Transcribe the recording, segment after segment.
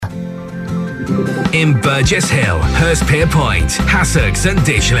In Burgess Hill, Hurstpierpoint, Hassocks and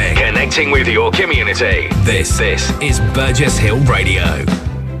Dishley. Connecting with your community. This is Burgess Hill Radio.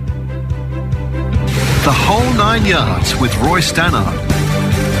 The Whole Nine Yards with Roy Stannard.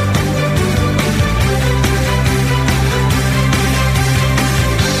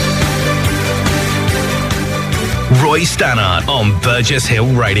 Roy Stannard on Burgess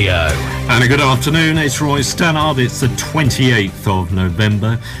Hill Radio. And a good afternoon, it's Roy Stannard. It's the 28th of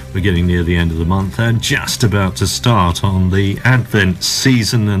November. We're getting near the end of the month and just about to start on the Advent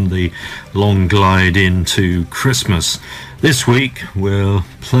season and the long glide into Christmas. This week we'll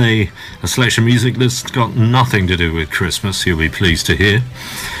play a selection of music that's got nothing to do with Christmas, you'll be pleased to hear.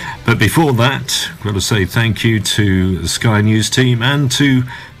 But before that, I've got to say thank you to the Sky News team and to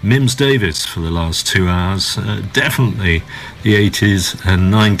Mims Davis for the last 2 hours. Definitely the 80s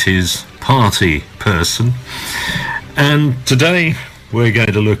and 90s party person. And today we're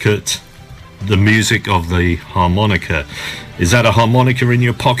going to look at the music of the harmonica. Is that a harmonica in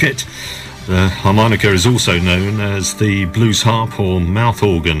your pocket? The harmonica is also known as the blues harp or mouth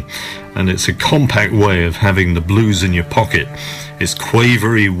organ, and it's a compact way of having the blues in your pocket. Its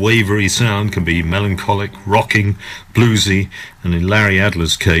quavery, wavery sound can be melancholic, rocking, bluesy, and in Larry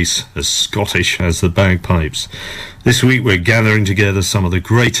Adler's case, as Scottish as the bagpipes. This week we're gathering together some of the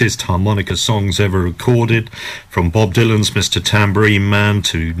greatest harmonica songs ever recorded, from Bob Dylan's Mr. Tambourine Man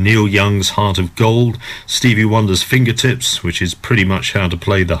to Neil Young's Heart of Gold, Stevie Wonder's Fingertips, which is pretty much how to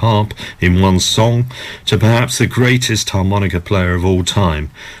play the harp in one song, to perhaps the greatest harmonica player of all time,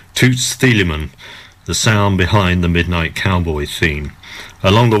 Toots Thielemans, the sound behind the Midnight Cowboy theme.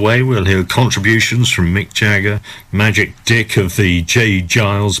 Along the way we'll hear contributions from Mick Jagger, Magic Dick of the J.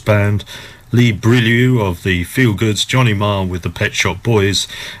 Giles Band, Lee Brilleau of the Feel Goods, Johnny Marr with the Pet Shop Boys,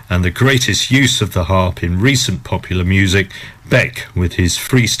 and the greatest use of the harp in recent popular music, Beck with his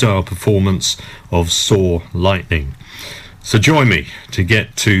freestyle performance of Saw Lightning. So join me to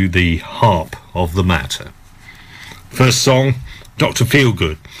get to the harp of the matter. First song, Dr.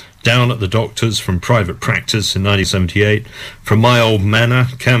 Feelgood, Down at the Doctor's from Private Practice in 1978, from My Old Manor,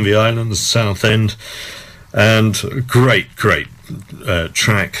 Canvey Island, South End, and a great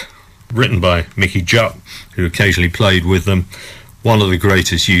track written by Mickey Jupp, who occasionally played with them, one of the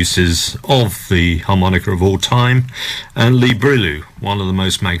greatest uses of the harmonica of all time, and Lee Brilleau, one of the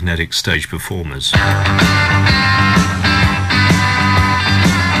most magnetic stage performers.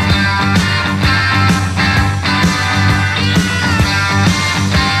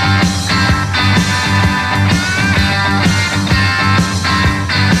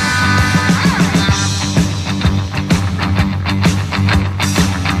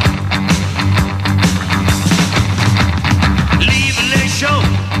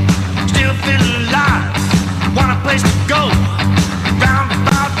 Place to go, round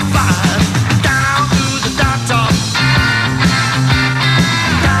about the fire, down to the doctor.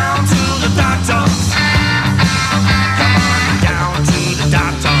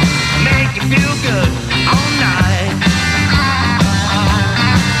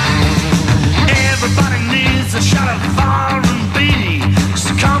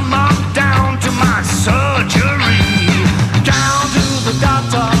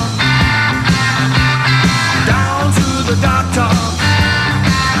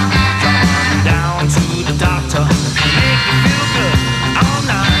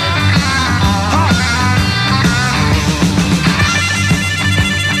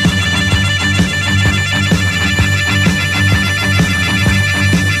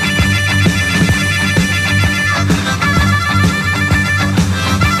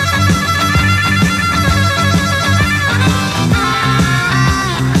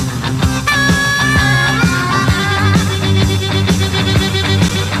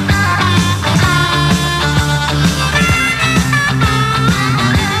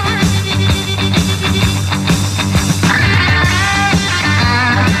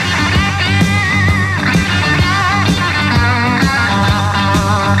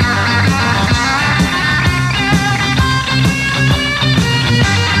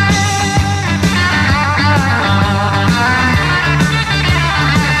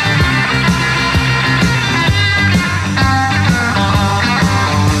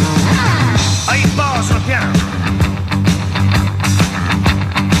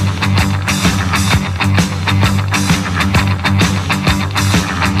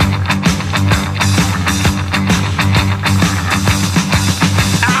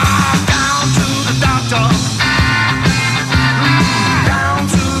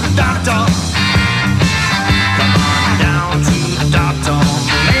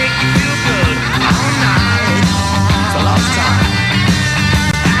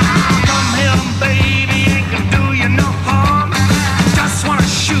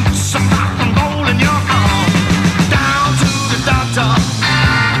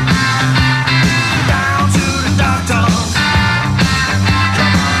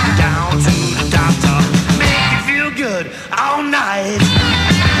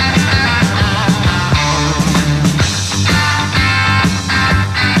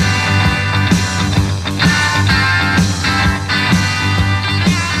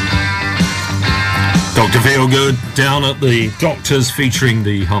 Dr. Feelgood down at the Doctors, featuring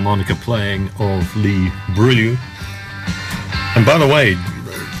the harmonica playing of Lee Brilleau. And by the way,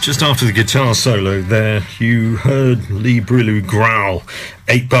 just after the guitar solo there, you heard Lee Brilleau growl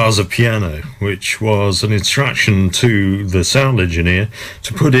 8 bars of piano, which was an instruction to the sound engineer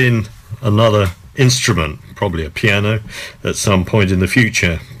to put in another instrument, probably a piano, at some point in the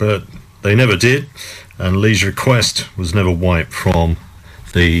future. But they never did, and Lee's request was never wiped from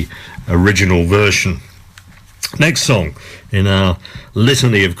the original version. Next song in our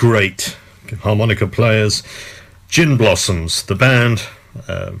litany of great harmonica players, Gin Blossoms, the band,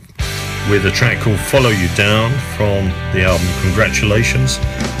 with a track called Follow You Down from the album Congratulations,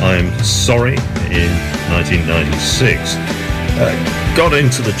 I'm Sorry, in 1996. Got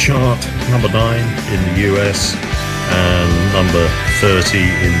into the chart, number 9 in the US and number 30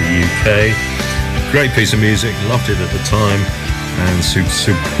 in the UK. Great piece of music, loved it at the time, and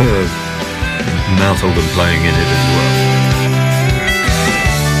superb mouth organ playing in it as well.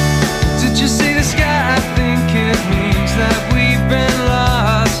 Did you see the sky? I think it means that we've been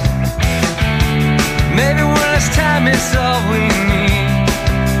lost. Maybe one last time is all we need.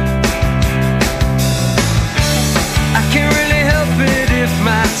 I can't really help it if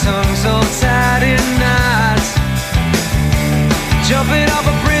my tongue's all tied in knots. Jumping off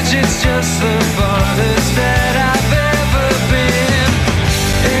a bridge, it's just the farthest that I've ever been.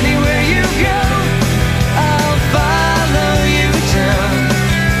 Anywhere you go, I'll follow you down.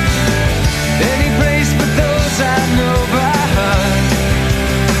 Any place but those I know by heart.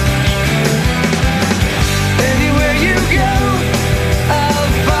 Anywhere you go, I'll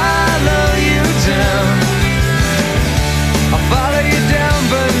follow you down. I'll follow you down,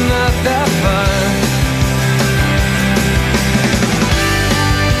 but not that far.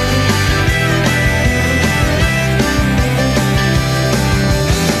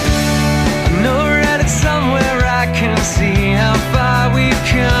 Somewhere I can see how far we've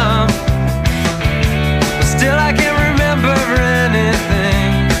come, but still I can't remember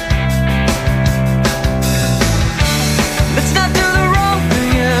anything. Let's not do the wrong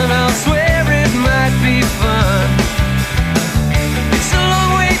thing and I'll swear it might be fun. It's a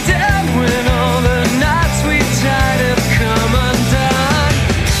long way down when all the knots we tied have come undone.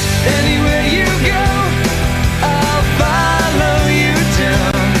 Anywhere you go, I'll follow you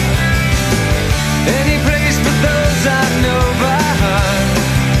down. Any place but those I know by heart.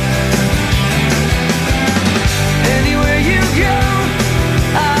 Anywhere you go,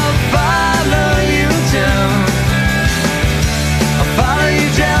 I'll follow you down. I'll follow you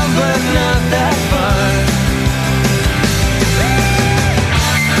down, but not that far.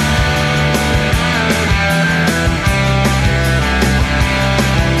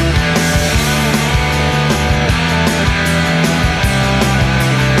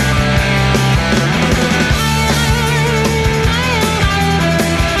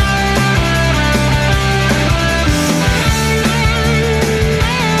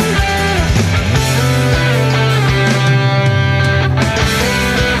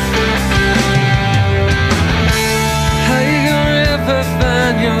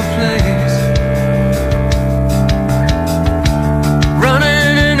 Your place,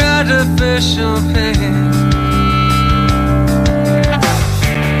 running an artificial pace.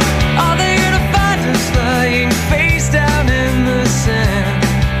 Are they gonna find us lying face down in the sand?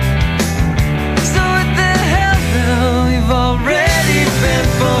 So what the hell now, we've already been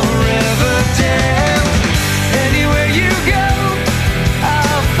forever damned. Anywhere you go,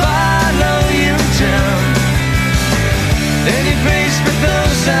 I'll follow you down. Any place but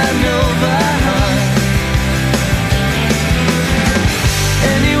those I know by heart.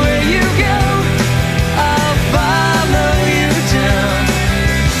 Anywhere you go, I'll follow you down.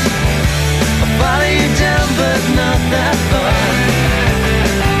 I'll follow you down, but not that far.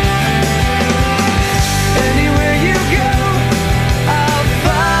 Anywhere you go, I'll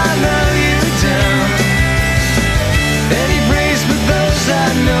follow you down. Any place but those I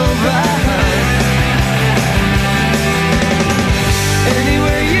know by heart.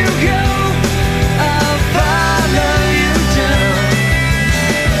 Anywhere you go, I'll follow you down.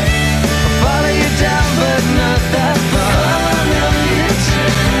 I'll follow you down, but not that far.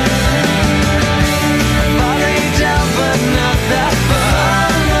 Follow you down, but not that far.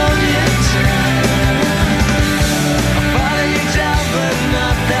 I'll follow you down, but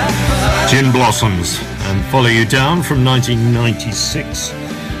not that far. Gin Blossoms and Follow You Down from 1996.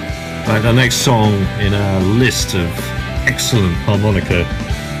 The next song in our list of excellent harmonica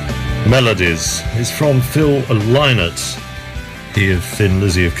melodies is from Phil Lynott, he of Thin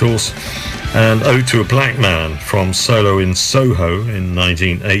Lizzy of course, and Ode to a Black Man from Solo in Soho in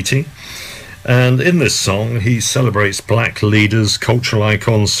 1980. And in this song, he celebrates black leaders, cultural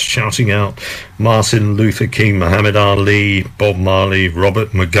icons, shouting out Martin Luther King, Muhammad Ali, Bob Marley, Robert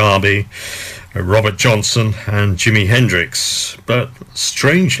Mugabe, Robert Johnson, and Jimi Hendrix. But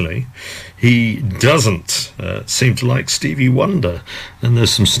strangely, he doesn't seem to like Stevie Wonder. And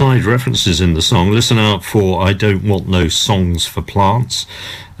there's some snide references in the song. Listen out for I Don't Want No Songs for Plants.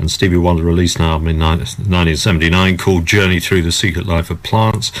 And Stevie Wonder released an album in 1979 called Journey Through the Secret Life of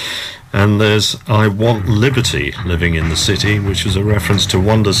Plants. And there's I Want Liberty, Living in the City, which is a reference to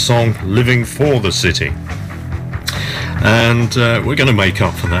Wonder's song Living for the City. And we're going to make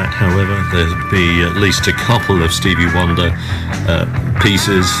up for that. However, there'll be at least a couple of Stevie Wonder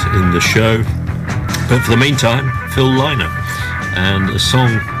pieces in the show. But for the meantime, Phil Lynott and a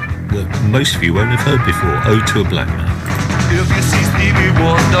song that most of you won't have heard before, Ode to a Black Man. If you see Stevie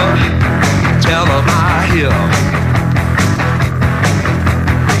Wonder, tell him I hear.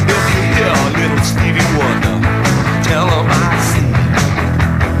 If you hear little Stevie Wonder, tell him I see.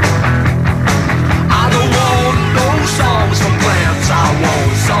 I don't want no songs from plants, I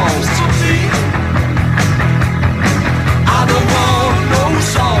want songs to me. I don't want no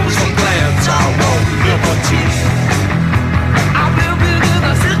songs from plants, I want liberty. I live in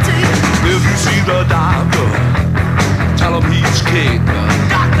the city. If you see the doctor, tell him he's king.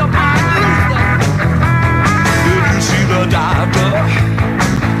 Dr. Martin Luther. If you see the doctor,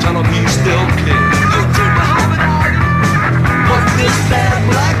 tell him he's still king. You see Muhammad Ali. But this bad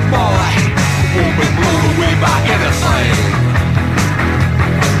black boy won't be blown away by anything.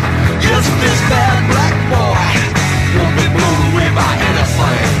 Yes, this bad black boy won't be blown away by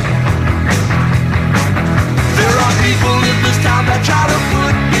anything. There are people in this town that try to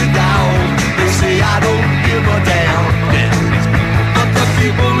put me down. They say I don't give a damn. But the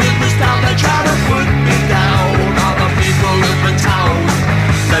people in this town that try to put me down are the people in the town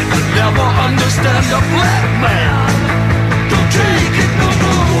that could never understand a black man. Don't take it no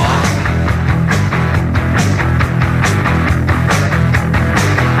more.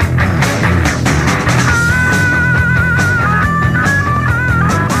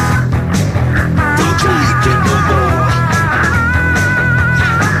 Don't take it no more.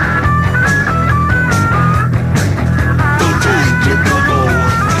 Don't take it no more.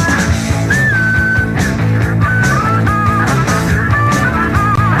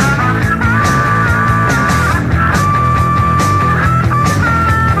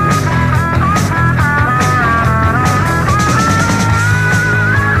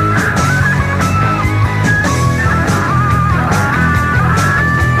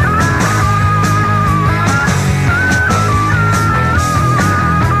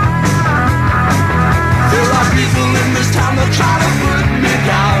 There are people in this town that try to put me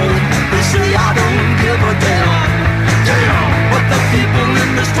down. They say I don't give a damn. Damn. But the people in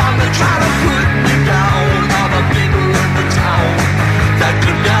this town that try to put me down are the people in the town that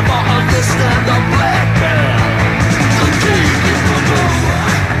could never understand a black man. So take it no more.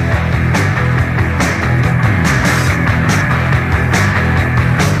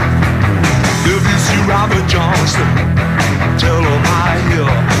 If you see Robert Johnson, tell him I hear.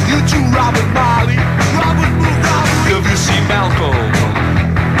 You too, Robert Marley, Robert Mugabe. If you see Malcolm,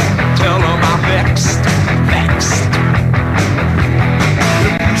 tell him I'm vexed, vexed.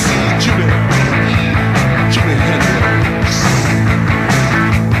 If you see Jimi Hendrix.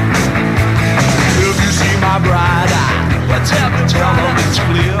 If you see my bride eye, tell him it's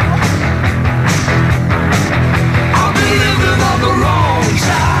clear. I've been living on the wrong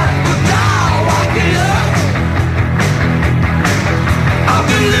side, but now I hear. I've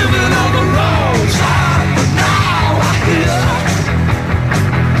been living on the wrong side, but now I hear.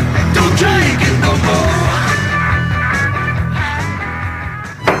 Don't take it no more.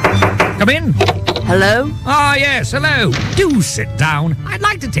 Come in. Hello? Ah, yes, hello. Do sit down. I'd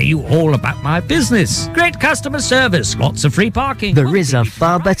like to tell you all about my business. Great customer service, lots of free parking. There is a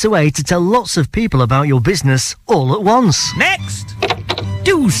far better way to tell lots of people about your business all at once. Next.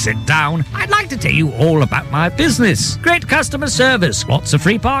 Do sit down. I'd like to tell you all about my business. Great customer service, lots of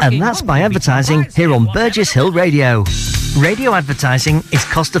free parking. And that's by advertising here on Burgess Hill Radio. Radio advertising is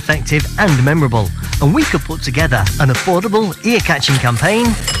cost effective and memorable, and we could put together an affordable ear-catching campaign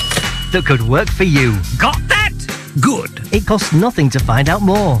that could work for you. Got that? Good. It costs nothing to find out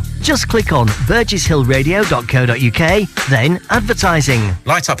more. Just click on burgeshillradio.co.uk, then advertising.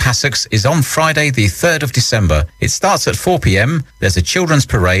 Light Up Hassocks is on Friday the 3rd of December. It starts at 4 p.m. There's a children's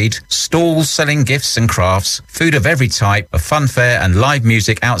parade, stalls selling gifts and crafts, food of every type, a fun fair and live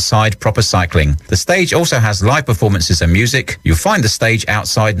music outside proper cycling. The stage also has live performances and music. You'll find the stage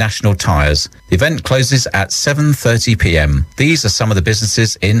outside National Tyres. The event closes at 7:30 p.m. These are some of the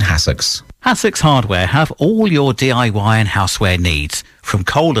businesses in Hassocks. Hassocks Hardware have all your DIY and houseware needs, from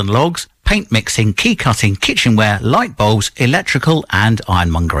coal and logs, paint mixing, key cutting, kitchenware, light bulbs, electrical and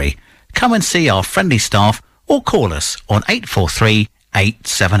ironmongery. Come and see our friendly staff or call us on 843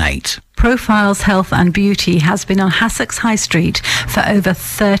 878. Profiles Health and Beauty has been on Hassocks High Street for over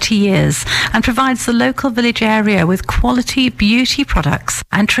 30 years and provides the local village area with quality beauty products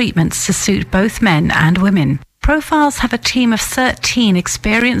and treatments to suit both men and women. Profiles have a team of 13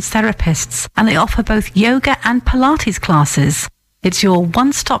 experienced therapists and they offer both yoga and Pilates classes. It's your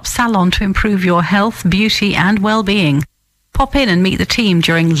one-stop salon to improve your health, beauty and well-being. Pop in and meet the team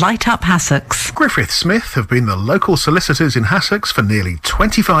during Light Up Hassocks. Griffith Smith have been the local solicitors in Hassocks for nearly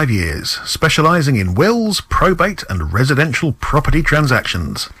 25 years, specialising in wills, probate and residential property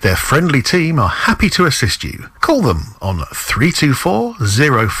transactions. Their friendly team are happy to assist you. Call them on 324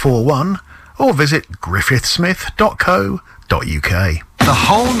 041 or visit griffithsmith.co.uk. The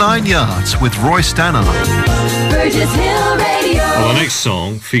Whole Nine Yards with Roy Stannard. Burgess Hill Radio. Well, the next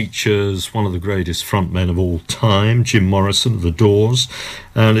song features one of the greatest frontmen of all time, Jim Morrison of The Doors,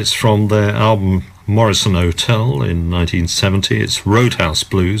 and it's from their album Morrison Hotel in 1970. It's Roadhouse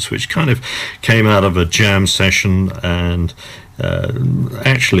Blues, which kind of came out of a jam session, and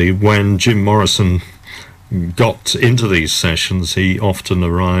actually when Jim Morrison got into these sessions, he often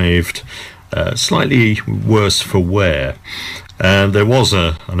arrived slightly worse for wear. And there was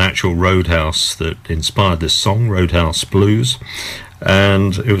an actual roadhouse that inspired this song, Roadhouse Blues,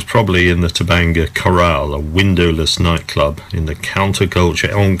 and it was probably in the Tobanga Corral, a windowless nightclub in the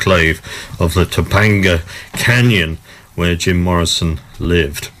counterculture enclave of the Topanga Canyon where Jim Morrison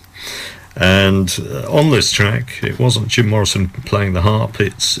lived. And on this track, it wasn't Jim Morrison playing the harp,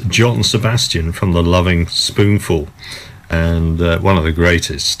 it's John Sebastian from the Loving Spoonful, and one of the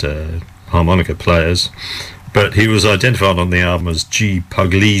greatest harmonica players. But he was identified on the album as G.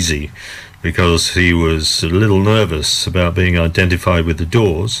 Puglisi because he was a little nervous about being identified with the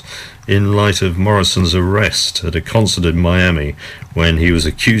Doors in light of Morrison's arrest at a concert in Miami when he was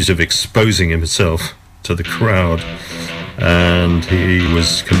accused of exposing himself to the crowd. And he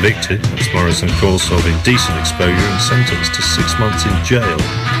was convicted, as Morrison, of course, of indecent exposure and sentenced to 6 months in jail.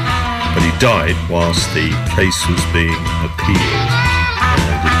 But he died whilst the case was being appealed.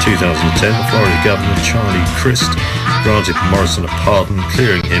 In 2010, the Florida Governor, Charlie Crist, granted Morrison a pardon,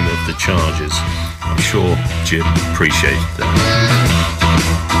 clearing him of the charges. I'm sure Jim appreciated that.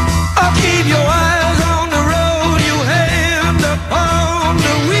 I'll keep your eyes on the road, your hand upon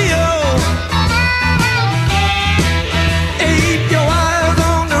the wheel. Keep your eyes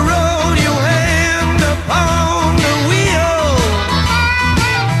on the road, your hand upon the wheel.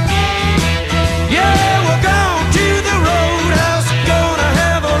 Yeah, we're going to the roadhouse, gonna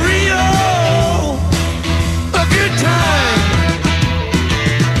have a good time.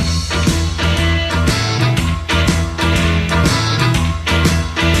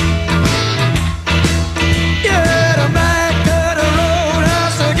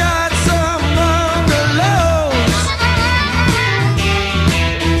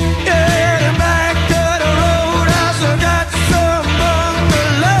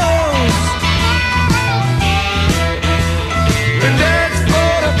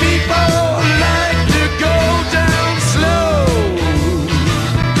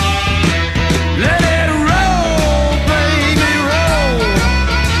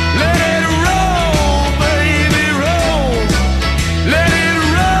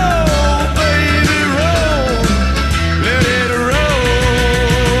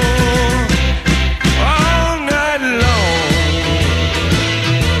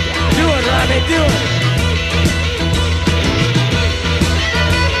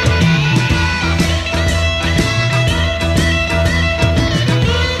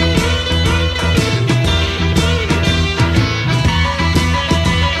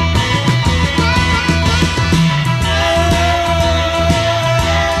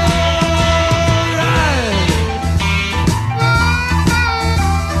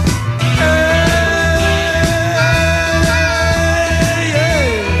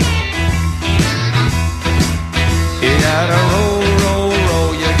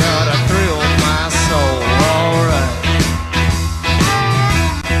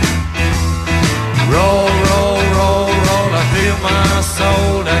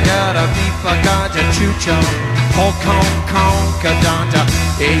 Nicha, Hong Kong, Kadanta,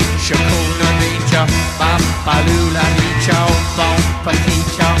 Shakuna Nicha, Papalula Nicha, Thompa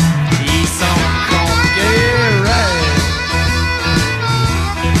Nicha, Easong Kong, yeah, right.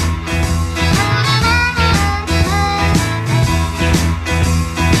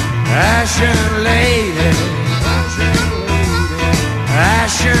 Ashen lady,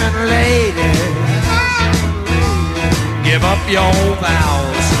 Ashen lady, give up your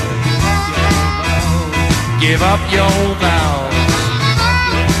vows, give up your vows.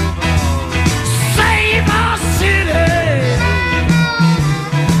 Save our city,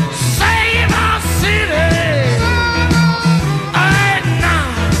 save our city, right now.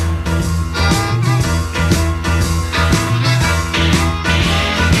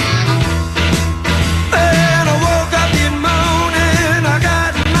 And I woke up this morning, I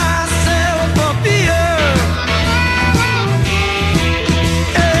got myself a beer.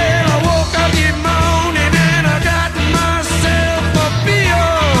 And I woke up this morning and I got myself a beer.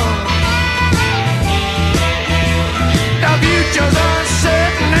 The future's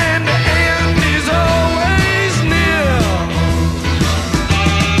uncertain and the end is always near.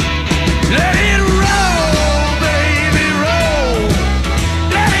 Let it roll, baby, roll.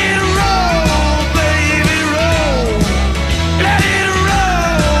 Let it roll, baby, roll. Let it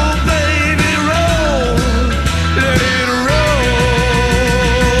roll, baby, roll. Let it roll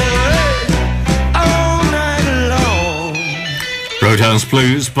all night long. Roadhouse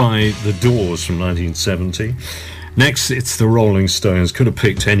Blues by The Doors from 1970. Next, it's the Rolling Stones. Could have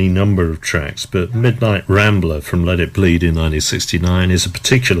picked any number of tracks, but Midnight Rambler from Let It Bleed in 1969 is a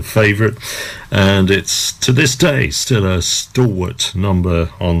particular favourite, and it's, to this day, still a stalwart number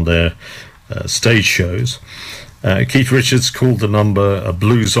on their stage shows. Keith Richards called the number a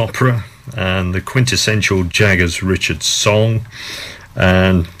blues opera and the quintessential Jaggers Richards song,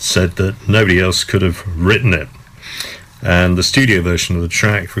 and said that nobody else could have written it. And the studio version of the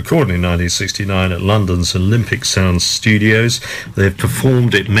track, recorded in 1969 at London's Olympic Sound Studios. They've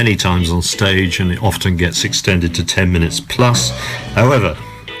performed it many times on stage, and it often gets extended to 10 minutes plus. However,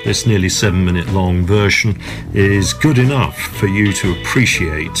 this nearly 7-minute long version is good enough for you to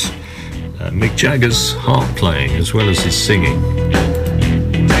appreciate Mick Jagger's harp playing as well as his singing.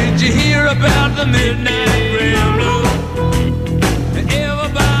 Did you hear about the Midnight Rambler?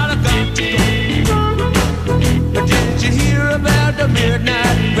 Everybody got to go. Did you hear about the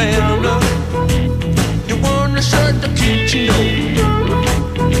Midnight Rambler? The one that shut the kitchen door.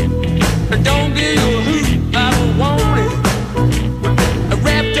 Don't give you a hoot, I don't want it.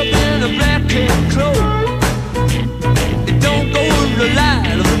 Wrapped up in a black cat cloth. It don't go in the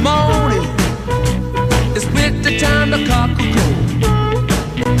light of the morning. It's with the time the cock will crow.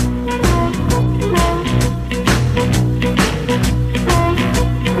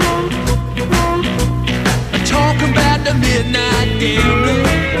 Talking about the midnight gambler,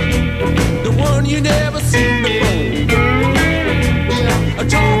 the one you never seen before.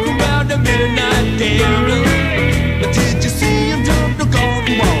 Talking about the midnight gambler, did you see him jump the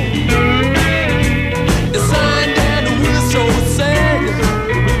garden wall? The sign down the whistle sang,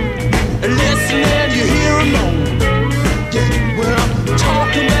 listen and you hear him moan. Yeah, well, I'm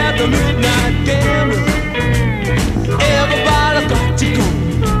talking about the midnight gambler. Everybody got to go.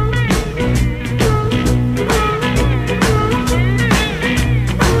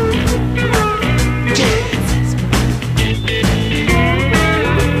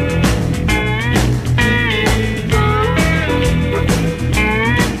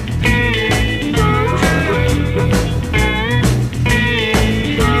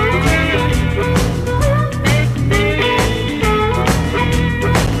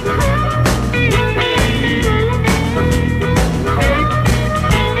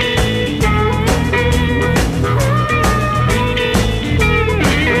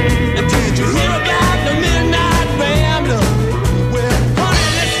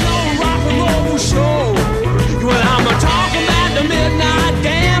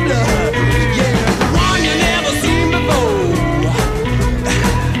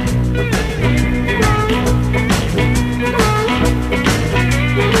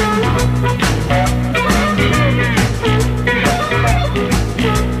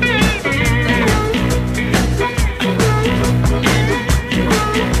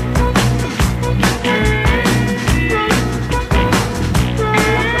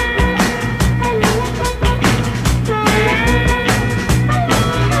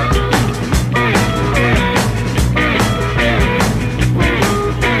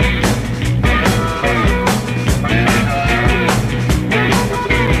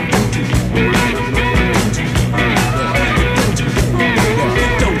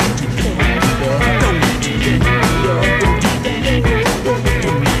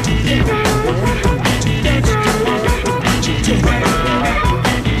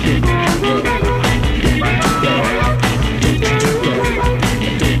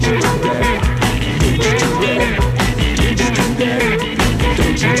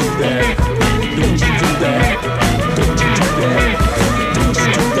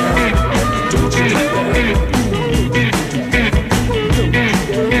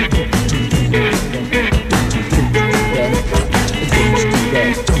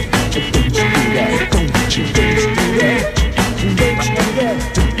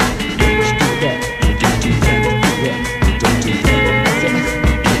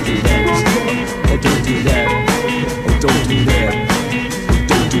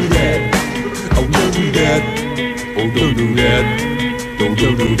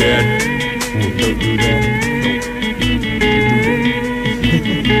 that. Don't do that.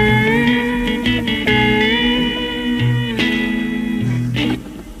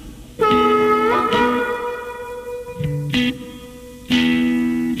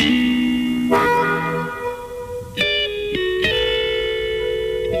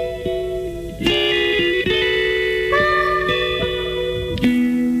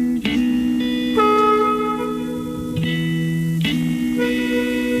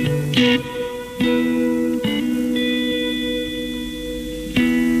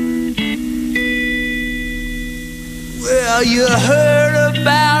 Well, you heard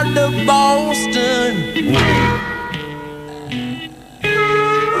about the Boston.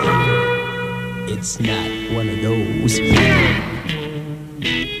 It's not one of those.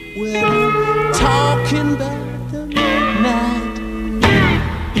 Well, talking about the midnight,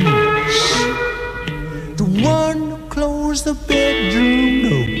 the one who closed the bedroom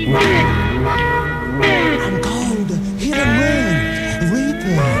door. I'm called a hit and run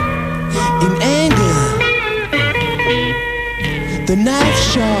reaper in anger. The knife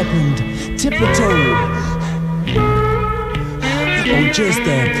sharpened, tiptoe, or just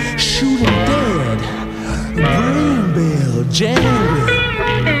a shoot 'em dead, brain bell jangle.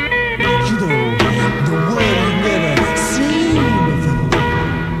 You know, the word I've never seen before.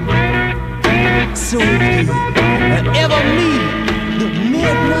 So if you ever meet the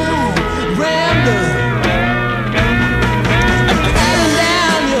midnight rambler, pattern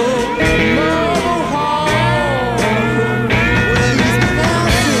down your marble hall, where he's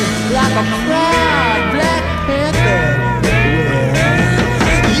bouncing like a proud Black Panther,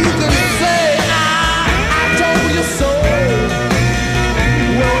 you can say, I told you so.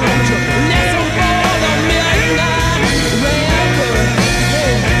 Well, don't you listen for the midnight rambler.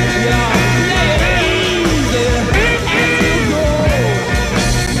 Hey, yeah, lay it easy as you go.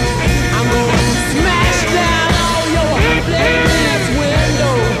 I'm gonna smash down all your blameless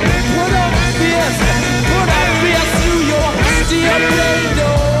window. Put a fist through your steel plate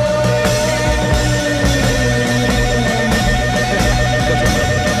door.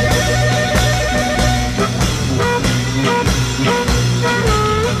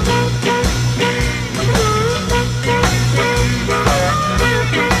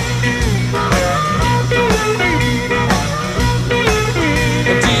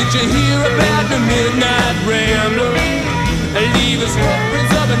 Did you hear about the midnight rambler? Leave his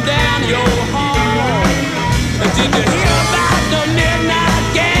footprints up and down your hall. Did you hear about the midnight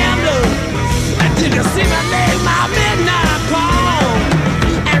gambler? Did you see me make my midnight call?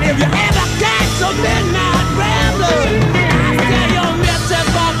 And if you ever catch a midnight rambler, I steal your message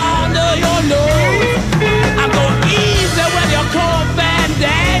from under your nose. I go easy with your cold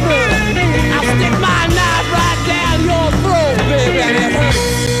fandango. I stick my knife right down your throat, baby, and it hurts.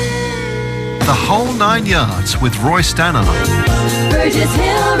 The Whole Nine Yards with Roy Stannard. Burgess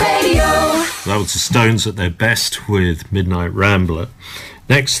Hill Radio. That was the Stones at their best with Midnight Rambler.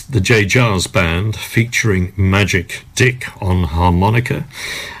 Next, the J Jars Band featuring Magic Dick on harmonica,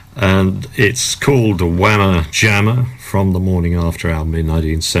 and it's called the Whammer Jammer from the Morning After album in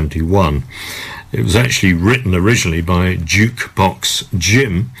 1971. It was actually written originally by Jukebox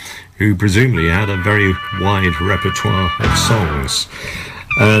Jim, who presumably had a very wide repertoire of songs.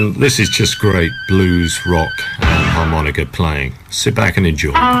 And this is just great blues, rock and harmonica playing. Sit back and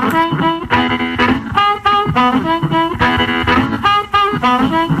enjoy.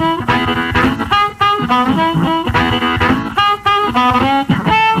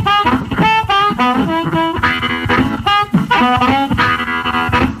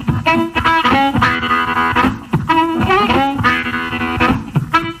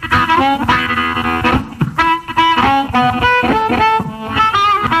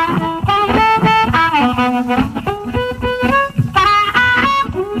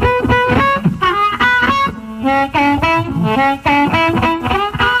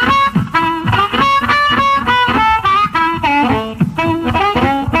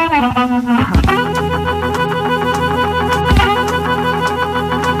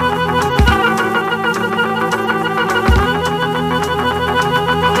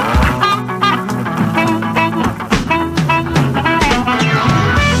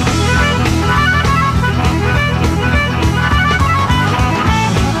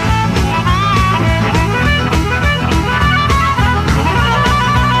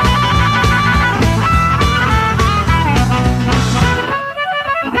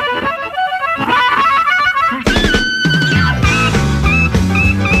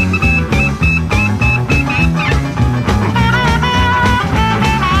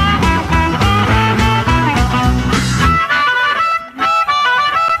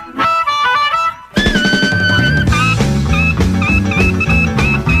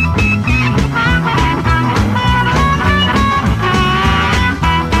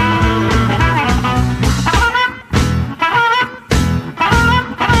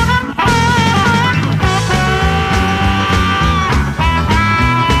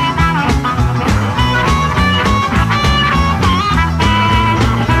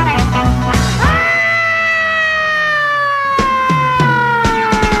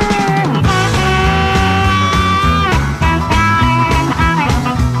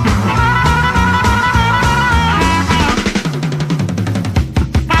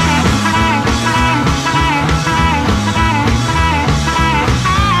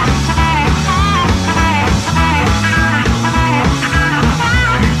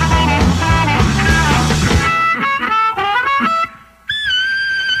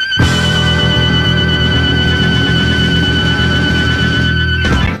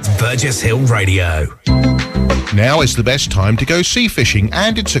 Burgess Hill Radio. Now is the best time to go sea fishing,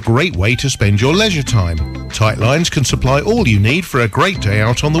 and it's a great way to spend your leisure time. Tight Lines can supply all you need for a great day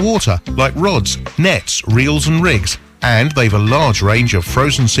out on the water, like rods, nets, reels and rigs, and they've a large range of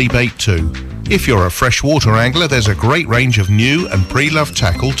frozen sea bait too. If you're a freshwater angler, there's a great range of new and pre-loved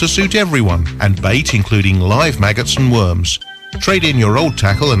tackle to suit everyone, and bait including live maggots and worms. Trade in your old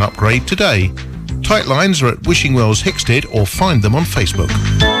tackle and upgrade today. Tight Lines are at Wishing Wells, Hickstead, or find them on Facebook.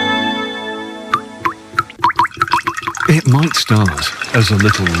 It might start as a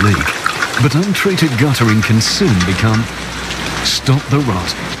little leak, but untreated guttering can soon become Stop the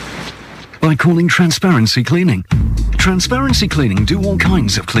Rot by calling Transparency Cleaning. Transparency Cleaning do all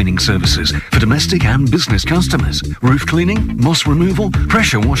kinds of cleaning services for domestic and business customers. Roof cleaning, moss removal,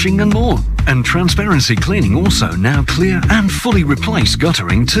 pressure washing and more. And Transparency Cleaning also now clear and fully replace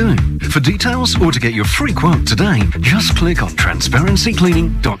guttering too. For details or to get your free quote today, just click on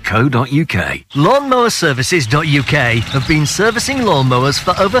transparencycleaning.co.uk. Lawnmowerservices.uk have been servicing lawnmowers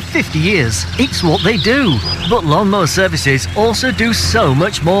for over 50 years. It's what they do. But Lawnmower Services also do so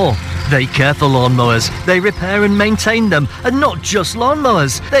much more. They care for lawnmowers, they repair and maintain them, and not just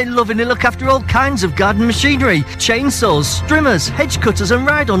lawnmowers. They lovingly look after all kinds of garden machinery, chainsaws, trimmers, hedge cutters and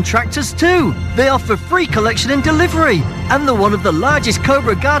ride-on tractors too. They offer free collection and delivery, and they're one of the largest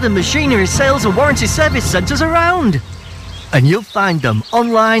Cobra garden machinery sales and warranty service centres around. And you'll find them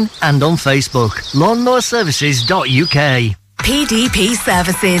online and on Facebook. Lawnmowerservices.uk. PDP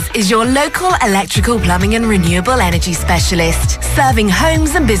Services is your local electrical, plumbing and renewable energy specialist, serving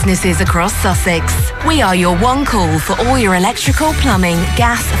homes and businesses across Sussex. We are your one call for all your electrical, plumbing,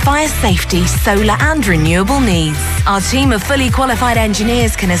 gas, fire safety, solar and renewable needs. Our team of fully qualified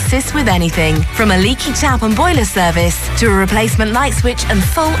engineers can assist with anything from a leaky tap and boiler service to a replacement light switch and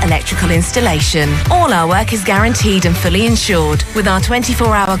full electrical installation. All our work is guaranteed and fully insured. With our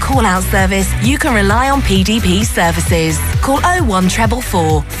 24-hour call-out service, you can rely on PDP Services. Call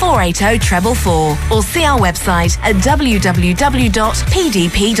 01444 480 444 or see our website at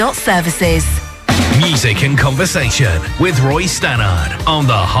www.pdp.services. Music and conversation with Roy Stannard on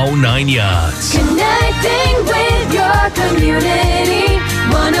the whole 9 yards. Connecting with your community.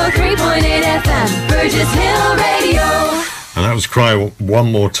 103.8 FM, Burgess Hill Radio. And that was Cry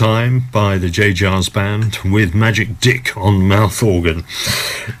One More Time by the J Jars Band with Magic Dick on mouth organ.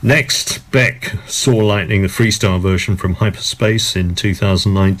 Next, Beck, Saw Lightning, the freestyle version from Hyperspace in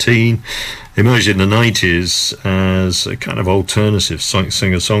 2019. Emerged in the 90s as a kind of alternative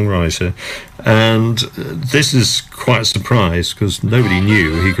singer-songwriter. And this is quite a surprise because nobody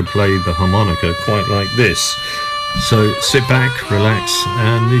knew he could play the harmonica quite like this. So sit back, relax,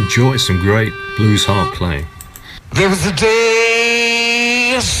 and enjoy some great blues harp playing. There was a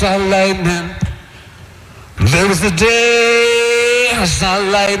day I saw lightning. There was a day I saw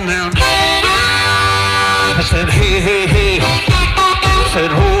lightning. I said, hey, hey, hey. I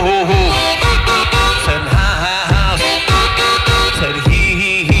said, ho, ho, ho. I said, ha, ha, ha. I said, he,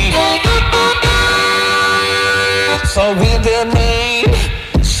 he. Saw wind and rain,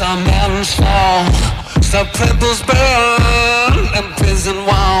 saw mountains fall, saw temples burn and prison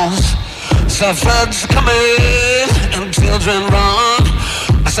walls. Saw floods coming and children run.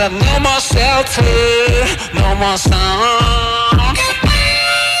 I said no more shelter, no more sun.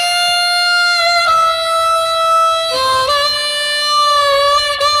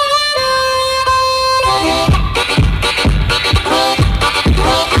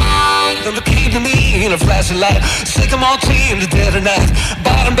 Then there came to me in a flash of light, sycamore tree in the dead of night,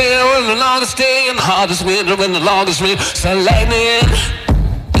 bottom bell in the longest day and the hardest winter when the longest rain. Saw lightning.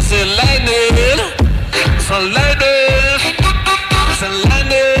 Said lightning, said lightning, said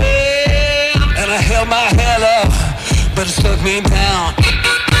lightning, and I held my head up, but it struck me down.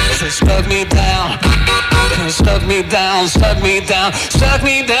 It struck me down, it struck me down, struck me down, struck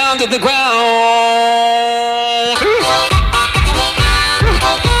me down to the ground.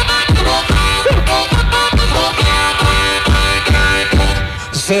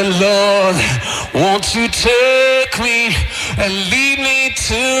 Said, Lord, won't you take me and lead me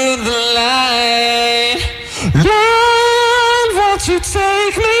to the light? Lord, won't you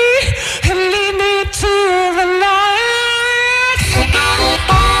take me and lead me to the light?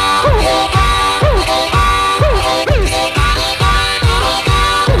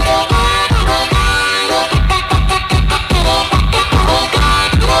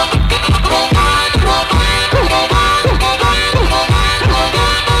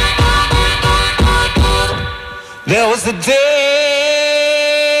 There was a day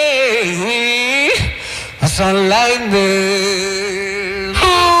I saw lightning.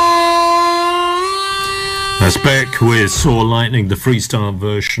 That's Beck with Saw Lightning, the freestyle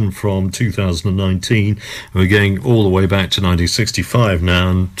version from 2019. We're going all the way back to 1965 now,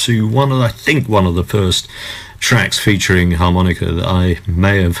 and to one of the first tracks featuring harmonica that I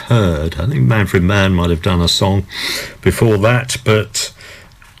may have heard. I think Manfred Mann might have done a song before that, but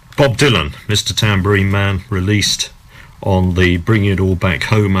Bob Dylan, Mr. Tambourine Man, released on the Bring It All Back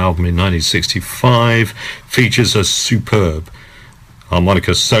Home album in 1965, features a superb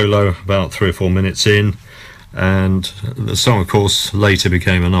harmonica solo about 3 or 4 minutes in, and the song, of course, later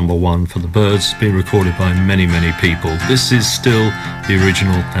became a number one for the Byrds. It's been recorded by many, many people. This is still the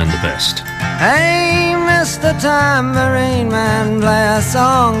original and the best. Hey, Mr. Tambourine Man, play a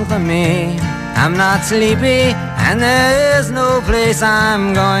song for me. I'm not sleepy, and there is no place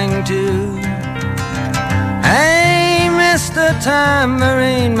I'm going to. Hey, Mr.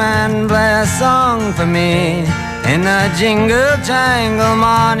 Tambourine Man, play a song for me. In the jingle jangle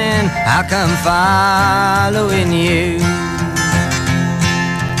morning, I'll come following you.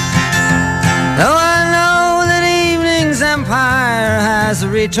 Though I know that evening's empire has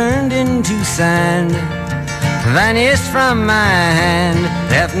returned into sand, vanished from my hand,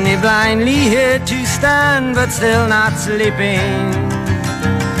 left me blindly here to stand, but still not sleeping.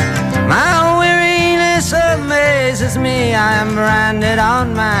 My weariness amazes me, I am branded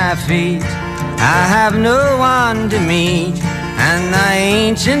on my feet. I have no one to meet, and the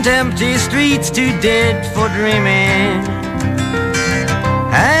ancient empty streets too dead for dreaming.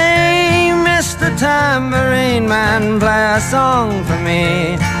 Hey, Mr. Tambourine Man, play a song for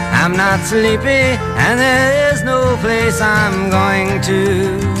me. I'm not sleepy, and there is no place I'm going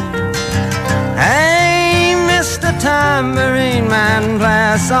to. Hey, Mr. Tambourine Man,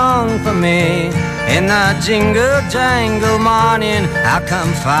 play a song for me. In the jingle jangle morning, I'll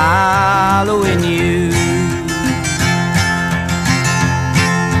come following you.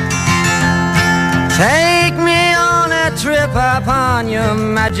 Take me on a trip upon your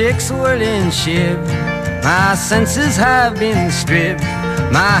magic swirling ship. My senses have been stripped,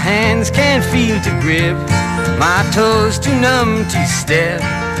 my hands can't feel to grip, my toes too numb to step.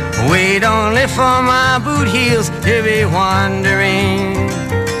 Wait only for my boot heels to be wandering.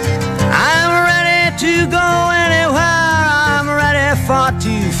 I'm ready to go anywhere, I'm ready for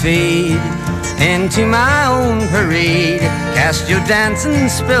to fade into my own parade. Cast your dance and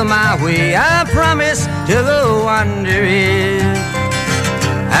spill my way, I promise to go under it.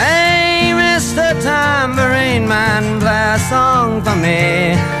 Hey, Mr. Tambourine Man, play a song for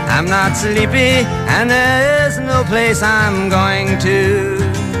me. I'm not sleepy, and there is no place I'm going to.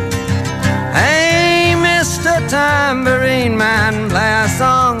 Hey, Mr. Tambourine Man, play a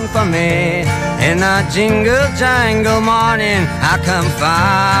song for me. In the jingle jangle morning, I come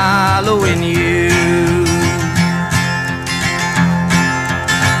following you.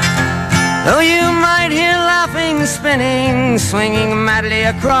 Though you might hear laughing, spinning, swinging madly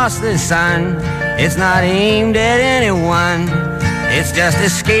across the sun, it's not aimed at anyone, it's just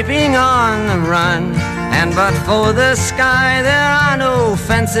escaping on the run. And but for the sky, there are no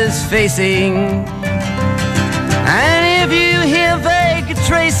fences facing. And if you hear vague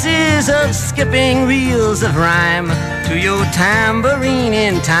traces of skipping reels of rhyme to your tambourine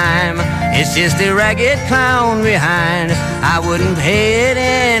in time, it's just a ragged clown behind. I wouldn't pay it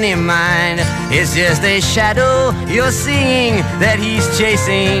any mind. It's just a shadow you're seeing that he's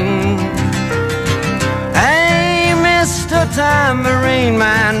chasing. Hey, Mr. Tambourine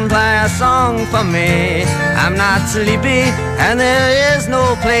Man, play a song for me. I'm not sleepy, and there is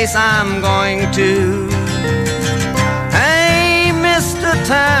no place I'm going to. Hey, Mr.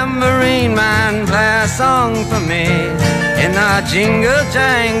 Tambourine Man, play a song for me. In the jingle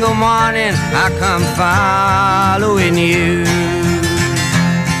jangle morning, I come following you.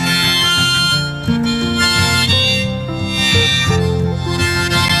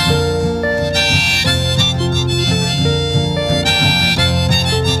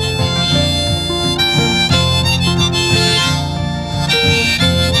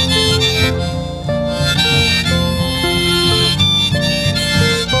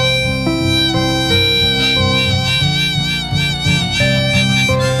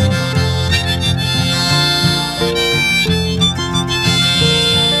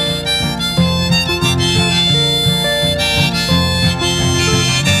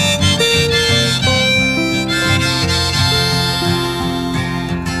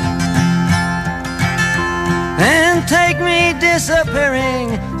 Take me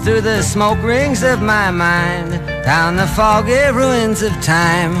disappearing through the smoke rings of my mind, down the foggy ruins of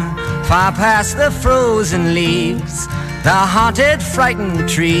time, far past the frozen leaves, the haunted, frightened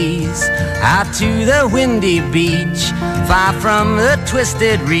trees, out to the windy beach, far from the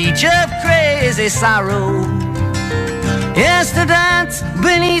twisted reach of crazy sorrow. Yes, to dance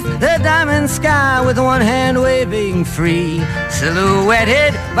beneath the diamond sky with one hand waving free,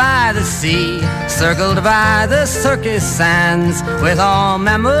 silhouetted by the sea, circled by the circus sands, with all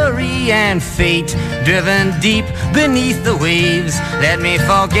memory and fate driven deep beneath the waves. Let me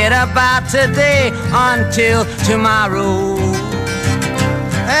forget about today until tomorrow.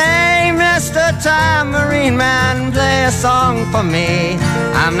 Hey, Mr. Tambourine Man, play a song for me.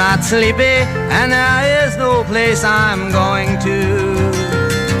 I'm not sleepy and there is no place I'm going to.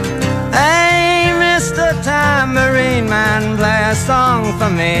 Hey, Mr. Tambourine Man, play a song for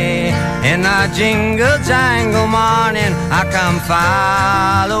me. In the jingle jangle morning, I come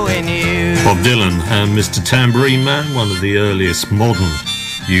following you. Bob Dylan and Mr. Tambourine Man, one of the earliest modern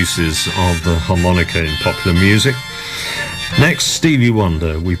uses of the harmonica in popular music. Next, Stevie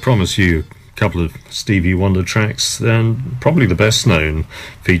Wonder. We promise you a couple of Stevie Wonder tracks, and probably the best known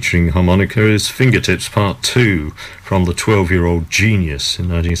featuring harmonica is Fingertips Part 2 from the 12-Year-Old Genius in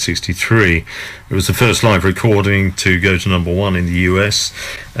 1963. It was the first live recording to go to number one in the US,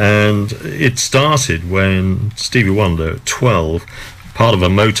 and it started when Stevie Wonder, at 12, part of a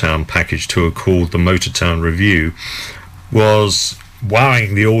Motown package tour called the Motortown Review, was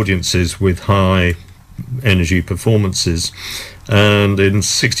wowing the audiences with high energy performances. And in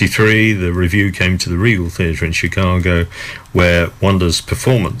 63 the review came to the Regal Theatre in Chicago, where Wonder's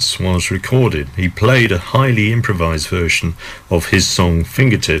performance was recorded. He played a highly improvised version of his song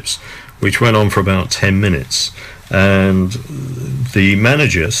Fingertips, which went on for about 10 minutes, and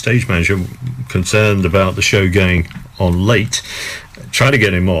the stage manager, concerned about the show going on late, tried to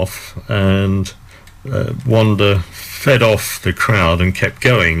get him off, and Wonder fed off the crowd and kept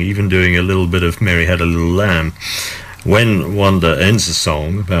going, even doing a little bit of Mary Had a Little Lamb. When Wonder ends the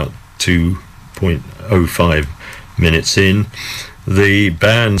song, about 2.05 minutes in, the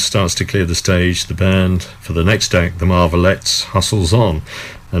band starts to clear the stage. The band for the next act, the Marvelettes, hustles on,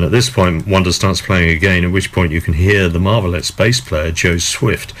 and at this point Wonder starts playing again, at which point you can hear the Marvelettes bass player Joe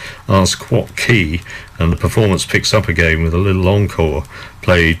Swift ask what key, and the performance picks up again with a little encore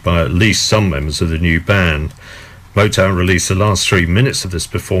played by at least some members of the new band. Motown released the last 3 minutes of this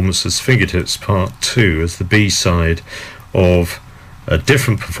performance as Fingertips Part 2 as the B-side of a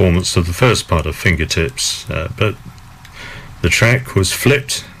different performance of the first part of Fingertips, but the track was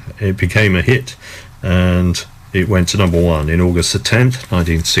flipped, it became a hit, and it went to number one in August the 10th,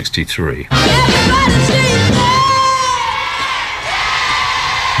 1963.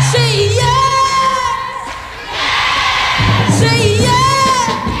 Say yeah! Say yeah!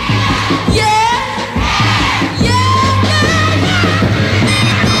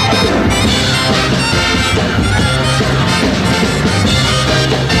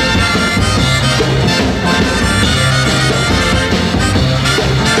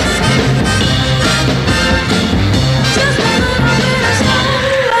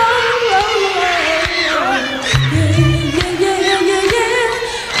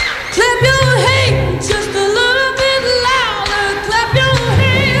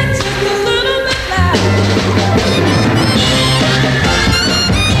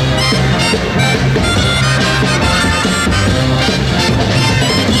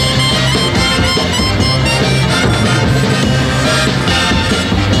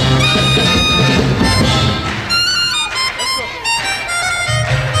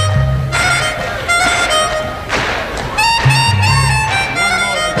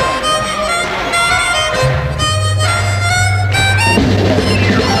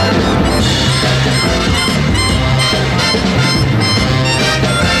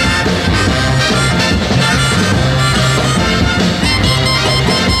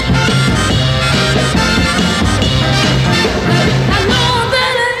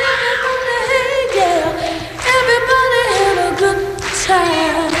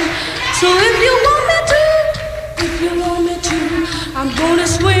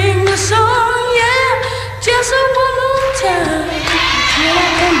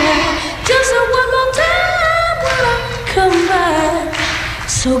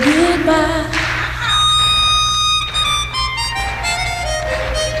 So goodbye.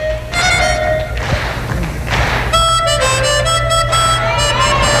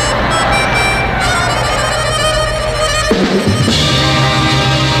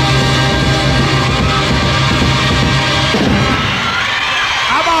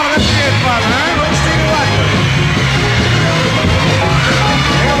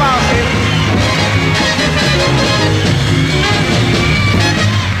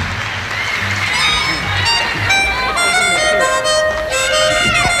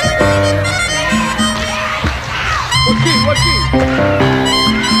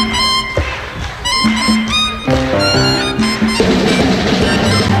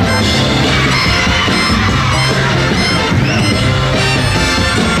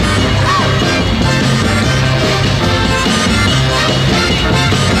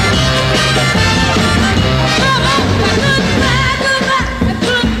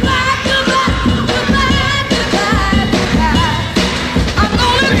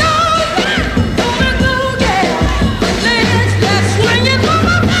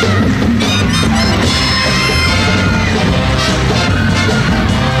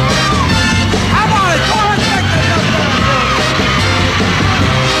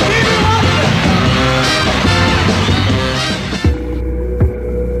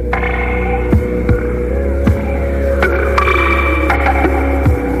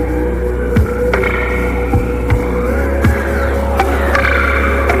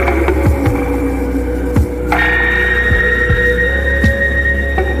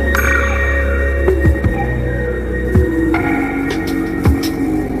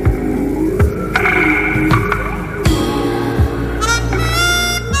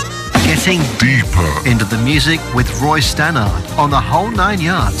 Getting deeper into the music with Roy Stannard on the whole 9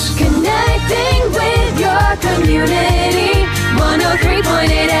 yards. Connecting with your community.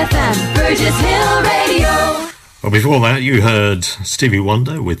 103.8 FM, Burgess Hill Radio. Well, before that, you heard Stevie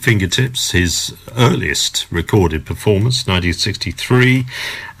Wonder with Fingertips, his earliest recorded performance, 1963,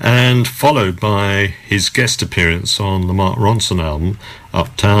 and followed by his guest appearance on the Mark Ronson album,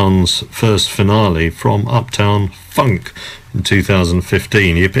 Uptown's first finale from Uptown Funk in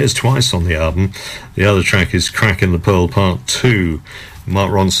 2015. He appears twice on the album. The other track is Crackin' the Pearl Part 2.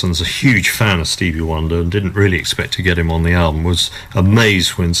 Mark Ronson's a huge fan of Stevie Wonder and didn't really expect to get him on the album, was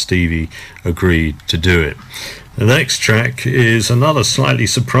amazed when Stevie agreed to do it. The next track is another slightly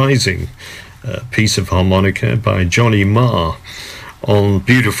surprising piece of harmonica by Johnny Marr on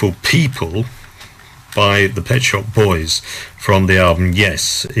Beautiful People by the Pet Shop Boys from the album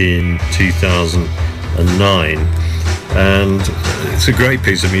Yes in 2009. And it's a great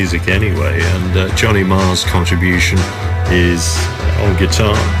piece of music anyway, and Johnny Marr's contribution is on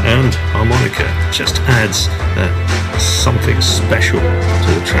guitar and harmonica. Just adds something special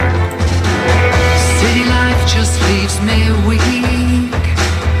to the track. City life just leaves me weak.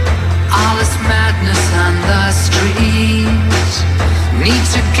 All this madness on the streets. Need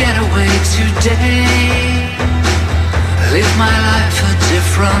to get away today. Live my life a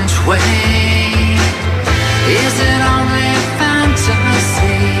different way. Is it only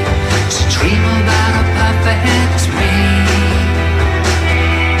fantasy to dream about a perfect me?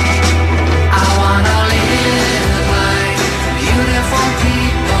 I wanna live like beautiful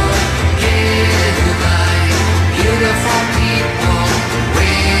people. Beautiful people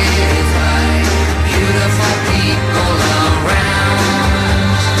with like beautiful people around.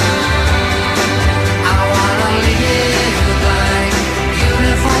 I wanna live like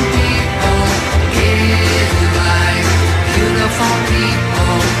beautiful people, give like beautiful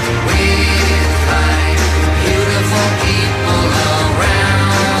people with like beautiful people around.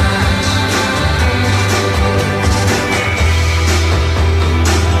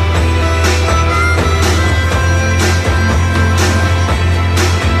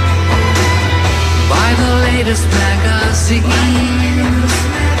 Buy the latest magazines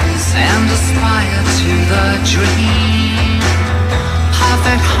and aspire to the dream.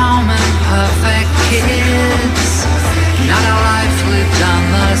 Perfect home and perfect kids, not a life lived on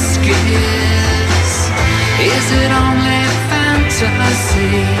the skids. Is it only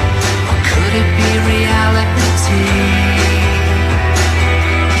fantasy, or could it be reality?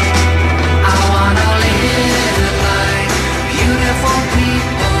 I wanna live like beautiful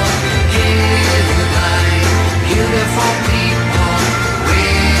people. Beautiful people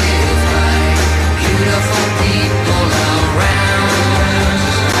with like beautiful people around.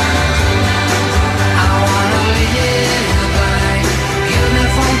 I wanna live like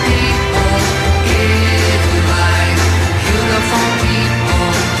beautiful people, give like beautiful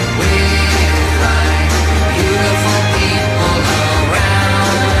people with like beautiful people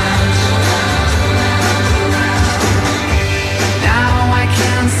around. Now I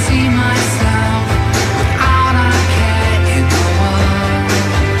can see myself without a care in the world.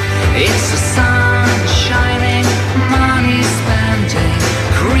 It's the sun shining, money spending,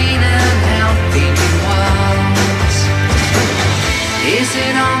 green and healthy world. Is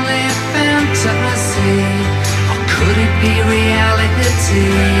it only fantasy, or could it be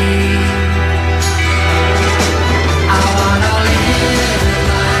reality? I wanna live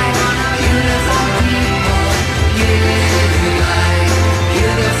like beautiful people, like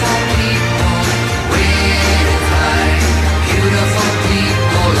beautiful people with like beautiful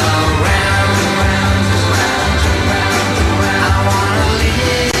people around. I wanna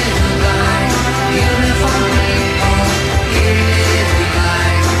live like beautiful people,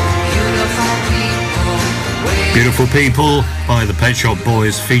 like beautiful people. Beautiful People by the Pet Shop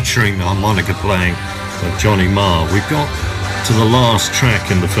Boys, featuring the harmonica playing of Johnny Marr. We've got to the last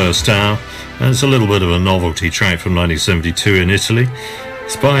track in the first hour, and it's a little bit of a novelty track from 1972 in Italy.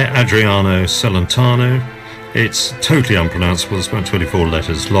 It's by Adriano Celentano. It's totally unpronounceable, it's about 24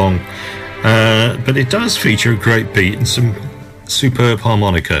 letters long, but it does feature a great beat and some superb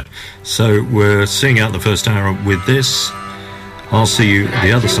harmonica. So we're seeing out the first hour with this. I'll see you at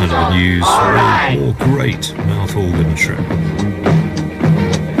the other side of the news for more great mouth organ trip.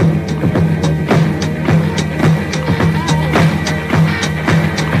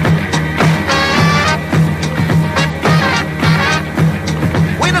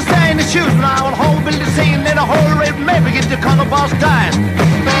 When I stay in the shoes now, the whole building scene, let a whole red map get the color boss dying.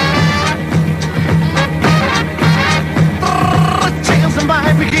 Chickens and my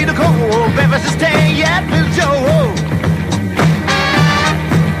happy get a cold, baby, stay yet, Bill Joe.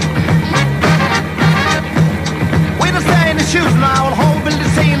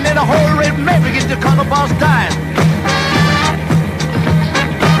 the color boss died.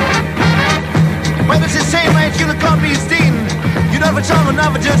 Well, it's the same age you can't be seen. You never tell me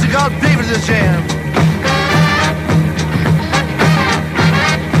never just got people to shame.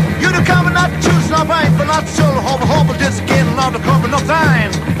 You the common not choose no right, but not so hope this again, not the common no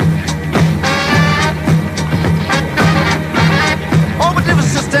time. Oh, but if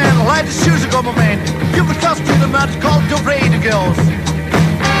it's just stand, light the shoes go my man. You can trust to the man called the radio girls.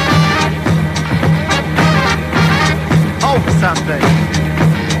 Oh, something.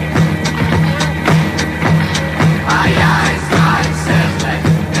 My eyes, my senses,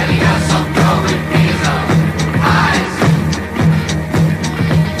 and he got some growing pizza. Eyes.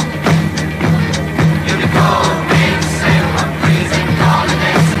 Unicorn, big sailor, freezing, calling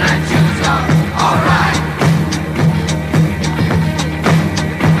eggs, and I choose up. Alright.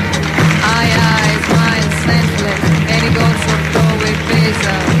 My eyes, my senseless, and he got some growing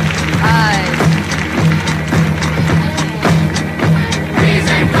pizza. Eyes.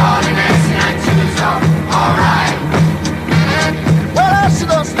 Freezing, calling eggs, and I choose up. Alright. Well, I should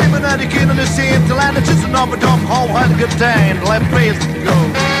have sleeping at the kid in the same to land. It's just a number dumb home, had a good time. Let praise go.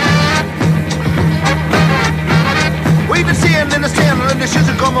 We been seeing in the stand, and the shoes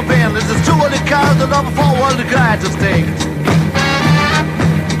are coming band. This is two of the cars that over four world the guys to stay.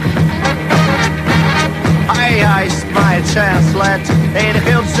 I my chance, let ain't a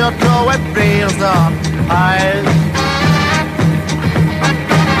hill shut go and breeze on.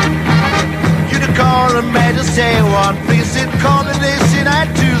 Call and majesty one piece in coordination and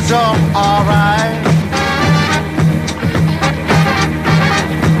two song, alright.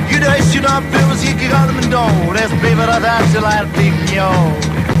 You know you should not feel as you can on them and don't. Let's play for that till I think yo.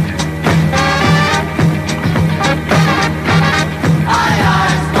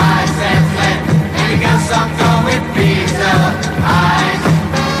 Eyes, my senses, and you got something with pizza. Eyes.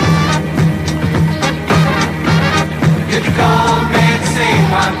 You can call me and say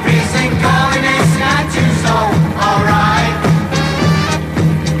one piece in coordination. Alright.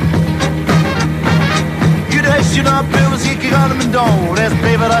 You know you not feel as you can on them and don't. Let's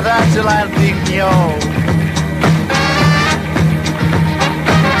play for that till I think yo.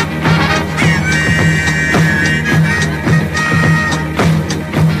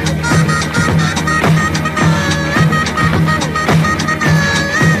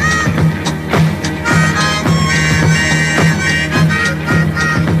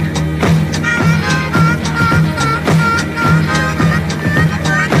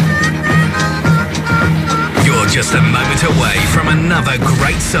 Just a moment away from another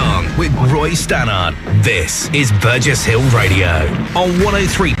great song with Roy Stannard. This is Burgess Hill Radio on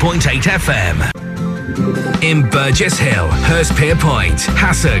 103.8 FM. In Burgess Hill, Hurstpierpoint,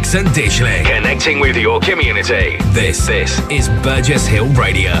 Hassocks and Dishley. Connecting with your community. This is Burgess Hill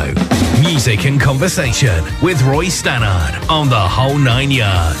Radio. Music and conversation with Roy Stannard on the whole 9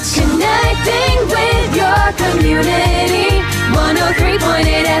 yards. Connecting with your community.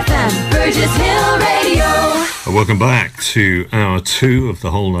 103.8 FM, Burgess Hill Radio. Welcome back to hour 2 of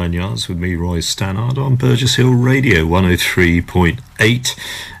the whole 9 yards with me, Roy Stannard, on Burgess Hill Radio 103.8.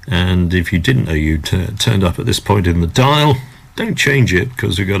 And if you didn't know you turned up at this point in the dial, don't change it,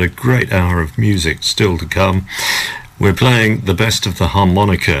 because we've got a great hour of music still to come. We're playing the best of the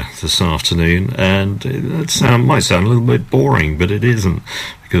harmonica this afternoon, and that might sound a little bit boring, but it isn't,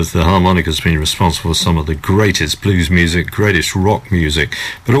 because the harmonica's been responsible for some of the greatest blues music, greatest rock music,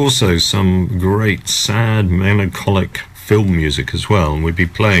 but also some great sad, melancholic film music as well, and we'll be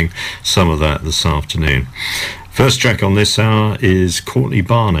playing some of that this afternoon. First track on this hour is Courtney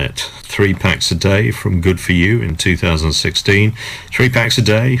Barnett, 3 Packs a Day from Good For You in 2016. 3 packs a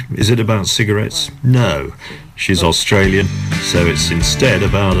day, is it about cigarettes? No. She's Australian, so it's instead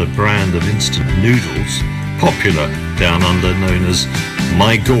about a brand of instant noodles, popular down under, known as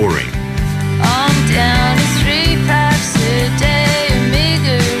My Goring. I'm down to 3 packs a day,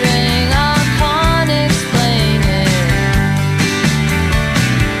 meagering, I can't explain it.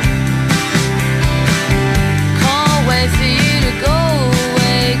 Can't wait for you to go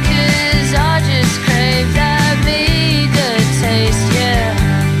away, 'cause I just crave that meager taste, yeah.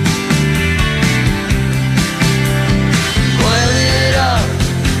 Boil it up,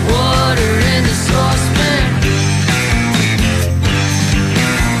 water in the saucepan.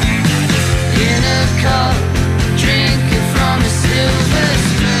 In a cup, drink it from a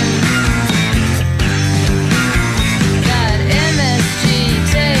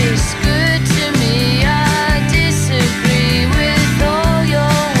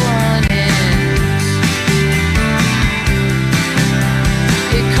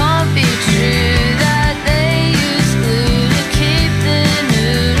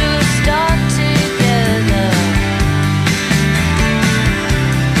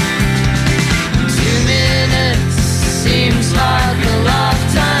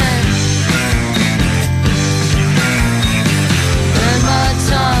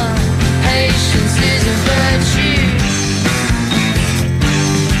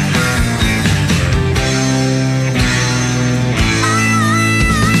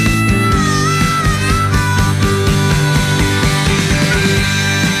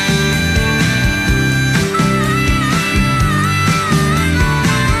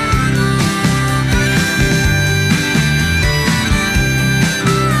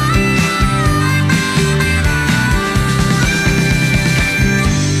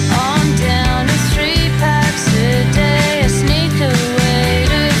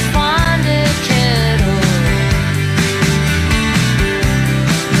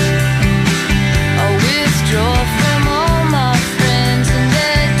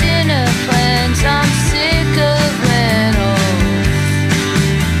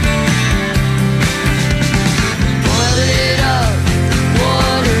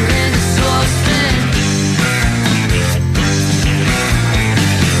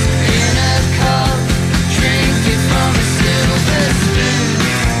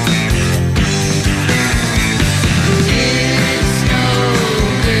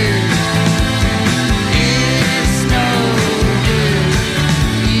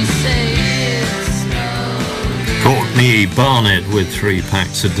on it with 3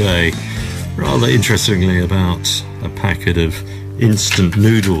 packs a day. Rather interestingly about a packet of instant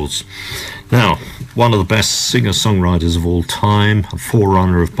noodles. Now, one of the best singer-songwriters of all time, a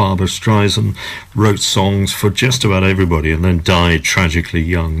forerunner of Barbra Streisand, wrote songs for just about everybody and then died tragically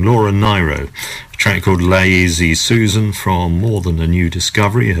young. Laura Nyro, a track called Lazy Susan from More Than a New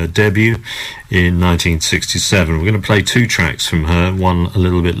Discovery, her debut in 1967. We're going to play 2 tracks from her, one a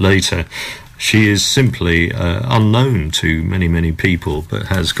little bit later. She is simply unknown to many, many people, but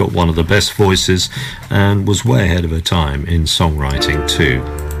has got one of the best voices and was way ahead of her time in songwriting too.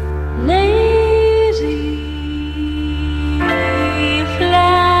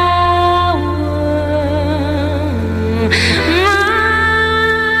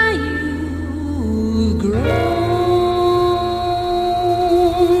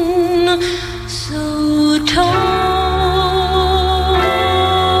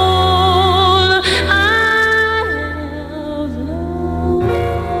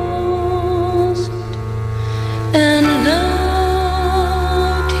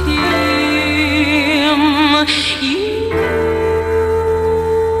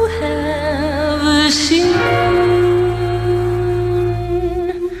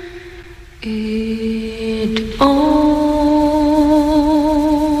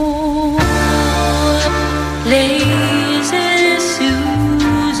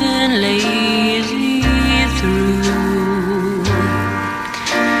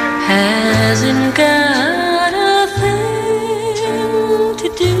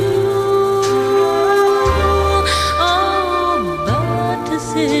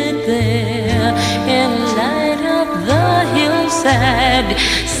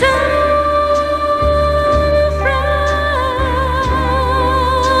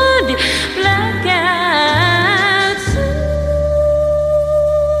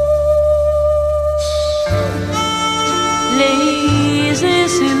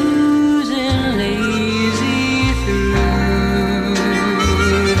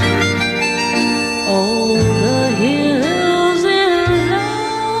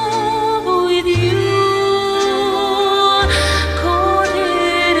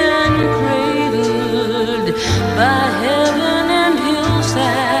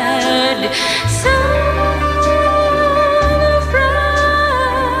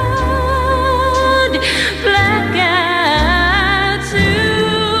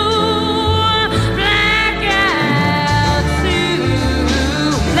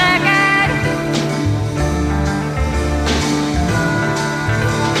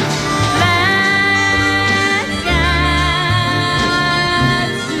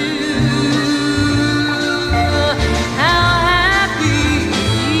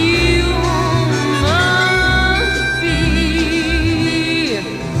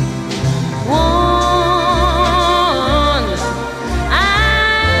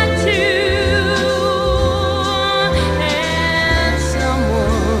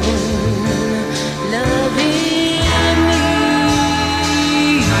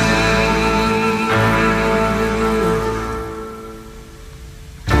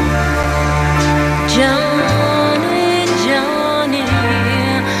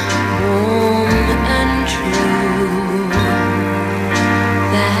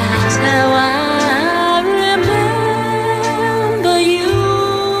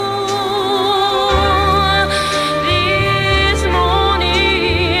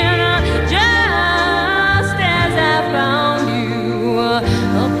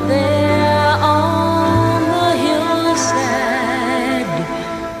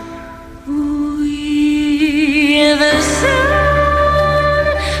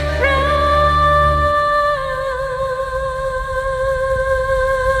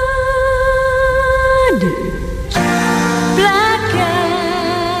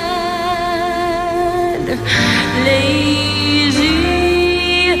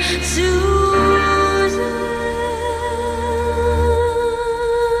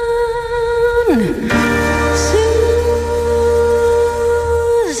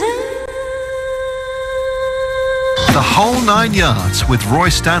 Yards with Roy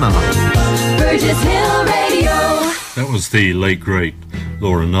Stannard. Burgess Hill Radio. That was the late great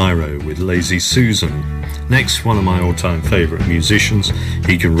Laura Nyro with Lazy Susan. Next, one of my all-time favourite musicians.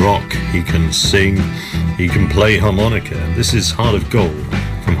 He can rock, he can sing, he can play harmonica. This is Heart of Gold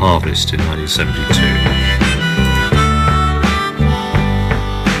from Harvest in 1972.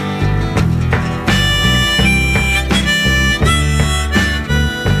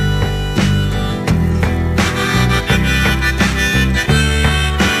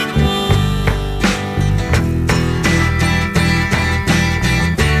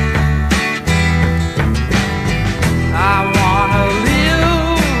 I want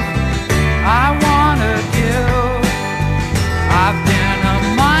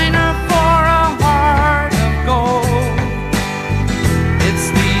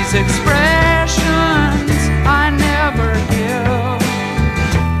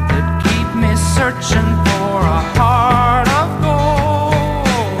searching for a heart of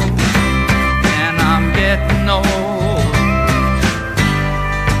gold, and I'm getting old.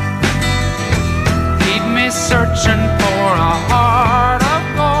 Keep me searching for a heart of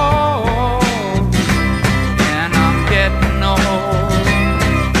gold, and I'm getting old.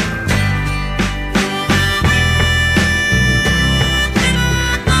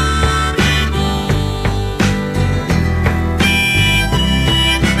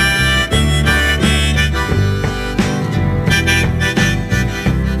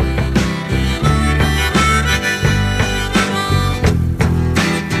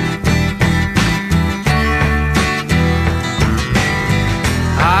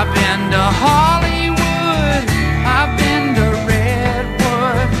 I've been to Hollywood, I've been to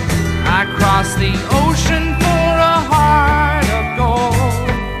Redwood, I crossed the ocean for a heart of gold.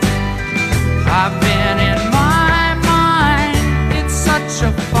 I've been in my mind, it's such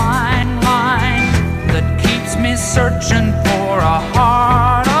a fine line that keeps me searching for a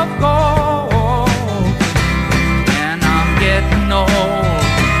heart of gold, and I'm getting old.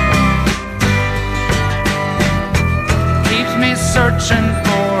 Keeps me searching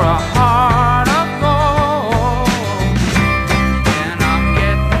for a heart of gold, and I'm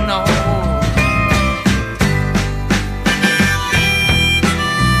getting old.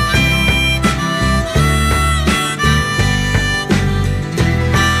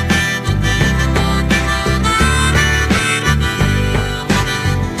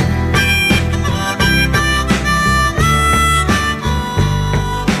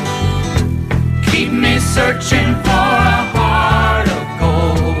 Keep me searching for a heart of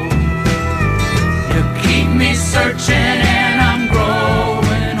gold. You keep me searching and I'm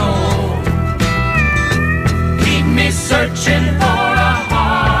growing old. Keep me searching for a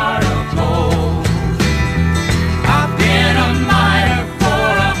heart of gold. I've been a miner for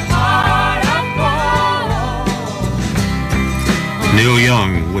a heart of gold. Neil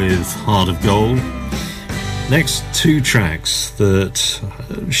Young with Heart of Gold. Next two tracks that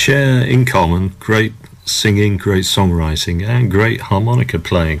share in common great singing, great songwriting and great harmonica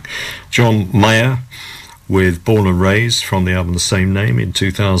playing. John Mayer with Born and Raised from the album the same name in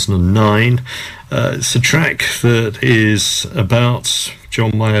 2009. It's a track that is about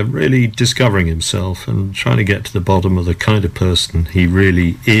John Mayer really discovering himself and trying to get to the bottom of the kind of person he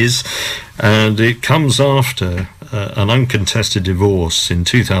really is. And it comes after an uncontested divorce in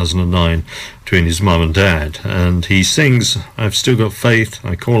 2009 between his mum and dad. And he sings, I've still got faith,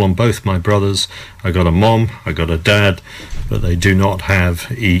 I call on both my brothers, I got a mom, I got a dad, but they do not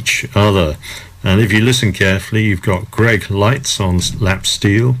have each other. And if you listen carefully, you've got Greg Lights on lap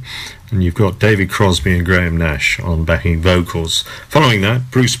steel, and you've got David Crosby and Graham Nash on backing vocals. Following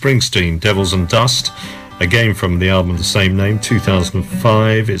that, Bruce Springsteen, Devils and Dust, again from the album the same name,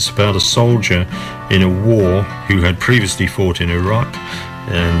 2005. It's about a soldier in a war who had previously fought in Iraq,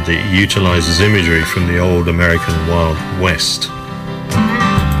 and it utilizes imagery from the old American Wild West.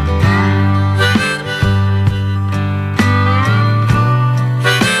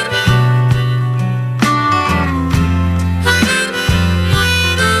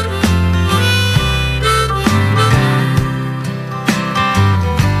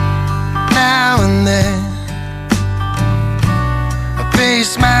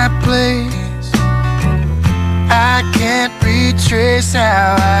 Trace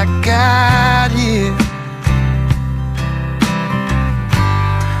how I got here.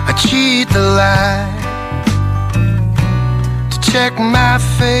 I cheat the light to check my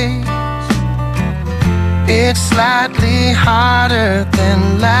face. It's slightly harder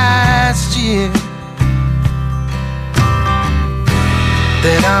than last year.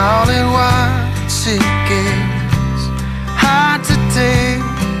 Then all at once it gets hard to take.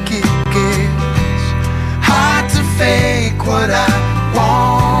 It gets hard to fake what I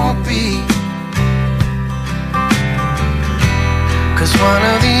won't be. 'Cause one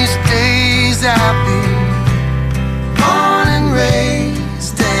of these days I'll be born and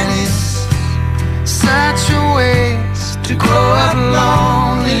raised, and it's such a waste to grow up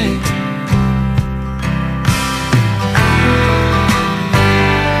lonely.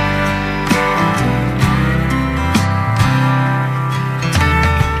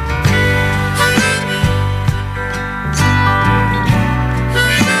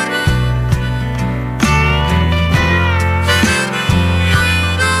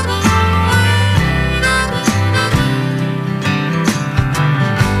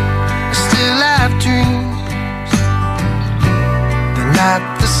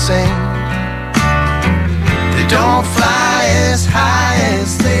 They don't fly as high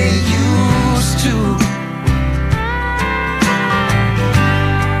as they used to.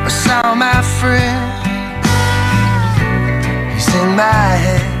 I saw my friend. He's in my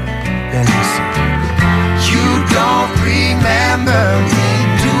head and he said, you don't remember me,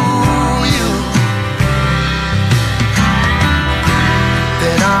 do you?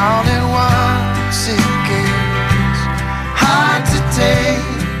 Then all at once it gets hard to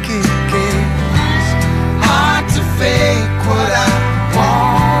take, it gets hard to fake what I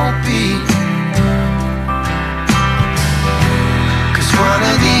won't be. 'Cause one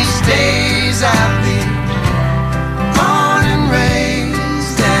of these days I'll be born and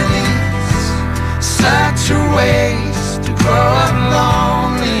raised, and it's such a waste to grow up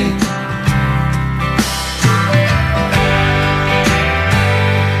lonely.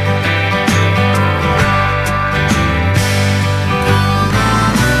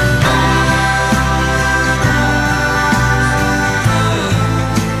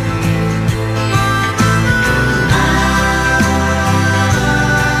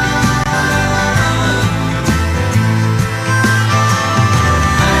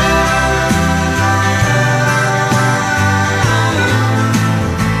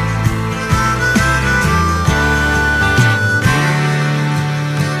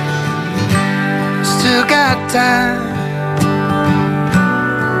 Still got time,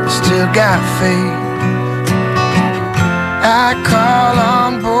 still got faith. I call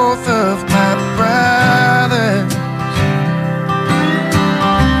on both of my brothers.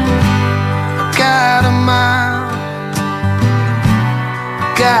 Got a mom,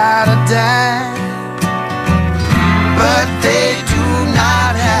 got a dad, but they do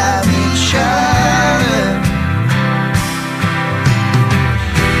not have each other.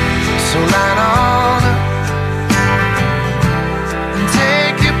 So line on up and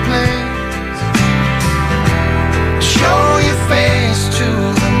take your place. Show your face to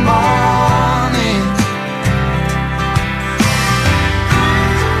the morning.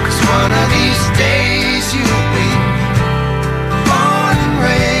 'Cause one of these days you'll be born and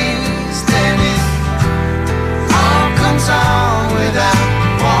raised, and it all comes on without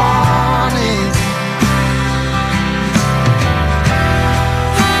warning.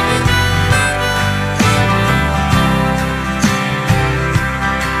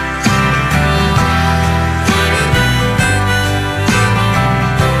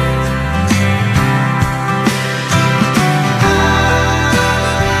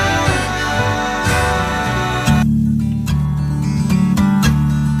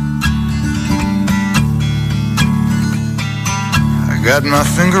 Got my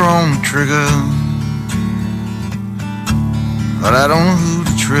finger on the trigger, but I don't know who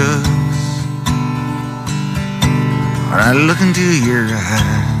to trust. When I look into your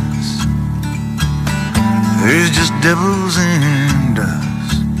eyes, there's just devils and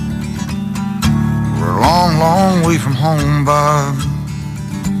dust. We're a long, long way from home, Bob.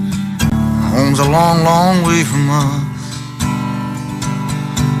 Home's a long, long way from us.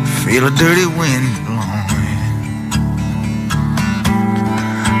 Feel a dirty wind blowing,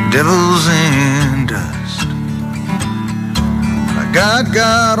 devils and dust. I got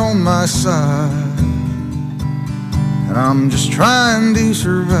God on my side, and I'm just trying to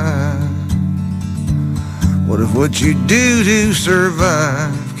survive. What if what you do to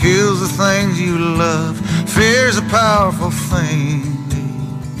survive kills the things you love? Fear's a powerful thing,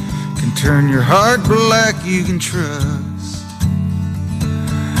 can turn your heart black, you can trust.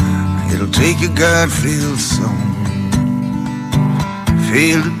 It'll take a God-filled song,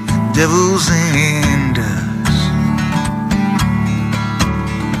 filled with devils and dust.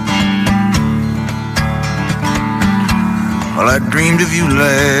 Well, I dreamed of you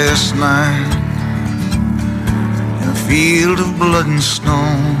last night in a field of blood and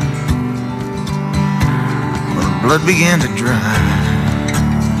stone. Well, the blood began to dry,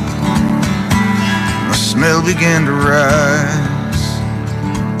 the smell began to rise.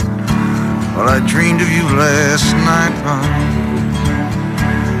 Well, I dreamed of you last night, Bob,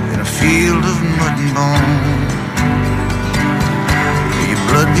 field of mud and bone. Your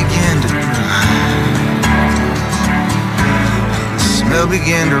blood began to dry, the smell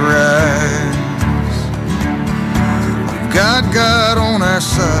began to rise. We've got God on our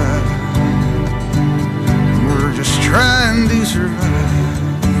side, we're just trying to survive.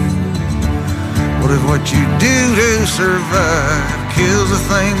 What if what you do to survive kills the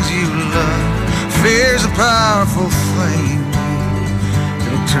things you love? Fear's a powerful thing,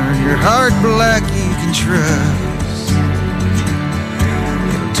 turn your heart black, you can trust.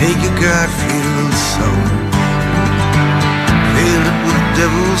 It'll take a God-filled soul, fill it with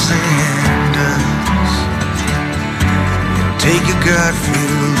devils and dust. It'll take a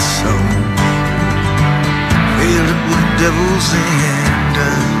God-filled soul, fill it with devils and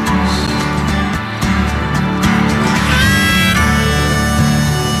dust.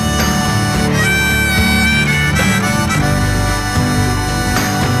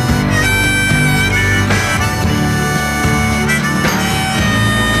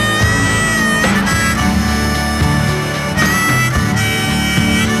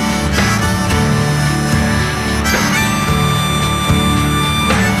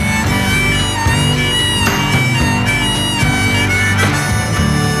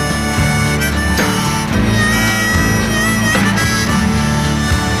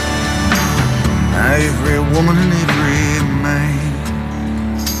 woman and every man.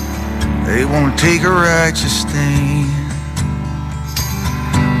 They want to take a righteous stand,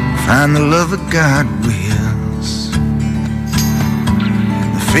 find the love that God wills,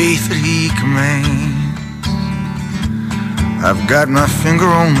 the faith that He commands. I've got my finger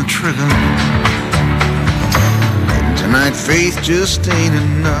on the trigger, and tonight faith just ain't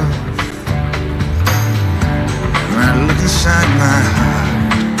enough. When I look inside my heart,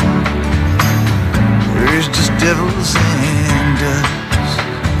 there's just devils and dust.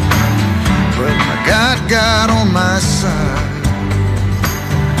 But I got God on my side,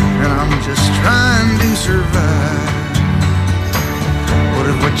 and I'm just trying to survive. What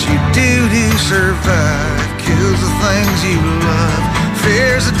if what you do to survive kills the things you love?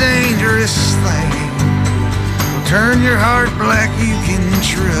 Fear's a dangerous thing, will turn your heart black, you can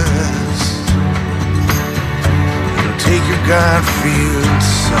trust. It'll take your God-filled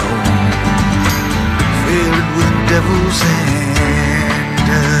soul, fill it with devils and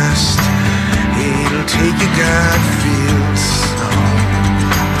dust. It'll take your God-filled soul,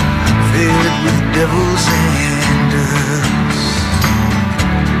 fill it with devils and dust.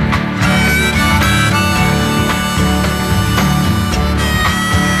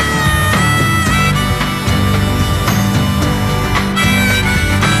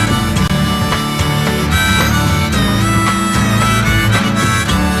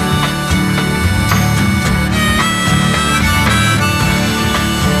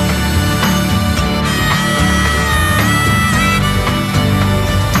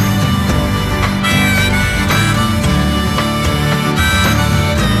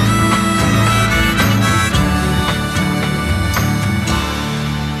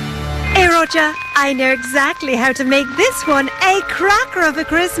 Roger, I know exactly how to make this one a cracker of a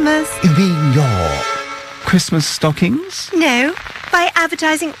Christmas. You mean your Christmas stockings? No, by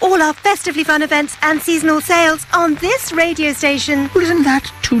advertising all our festively fun events and seasonal sales on this radio station. Well, isn't that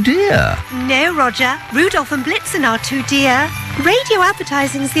too dear? No, Roger. Rudolph and Blitzen are too dear. Radio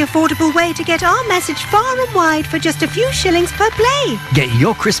advertising is the affordable way to get our message far and wide for just a few shillings per play. Get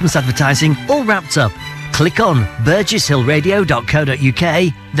your Christmas advertising all wrapped up. Click on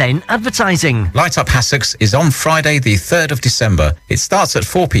burgesshillradio.co.uk, then advertising. Light Up Hassocks is on Friday the 3rd of December. It starts at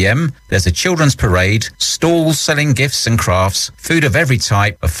 4 p.m. There's a children's parade, stalls selling gifts and crafts, food of every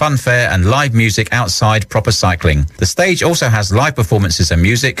type, a fun fair and live music outside proper cycling. The stage also has live performances and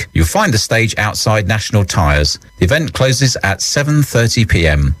music. You'll find the stage outside National Tyres. The event closes at 7:30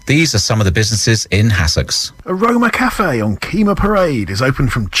 p.m. These are some of the businesses in Hassocks. Aroma Cafe on Kemah Parade is open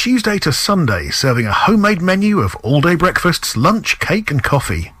from Tuesday to Sunday, serving a homemade menu of all-day breakfasts, lunch, cake and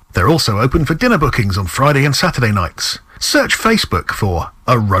coffee. They're also open for dinner bookings on Friday and Saturday nights. Search Facebook for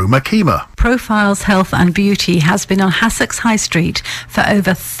Aroma Kemah. Profiles Health and Beauty has been on Hassocks High Street for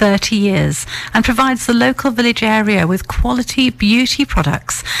over 30 years and provides the local village area with quality beauty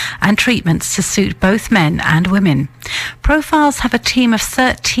products and treatments to suit both men and women. Profiles have a team of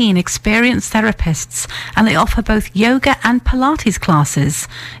 13 experienced therapists and they offer both yoga and Pilates classes.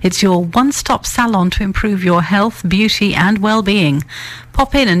 It's your one-stop salon to improve your health, beauty and well-being.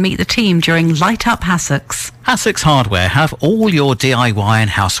 Pop in and meet the team during Light Up Hassocks. Hassocks Hardware have all your DIY and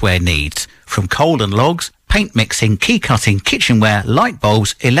houseware needs, from coal and logs, paint mixing, key cutting, kitchenware, light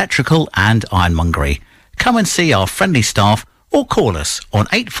bulbs, electrical and ironmongery. Come and see our friendly staff or call us on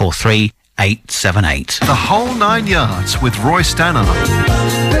 843 878. The Whole Nine Yards with Roy Stannard.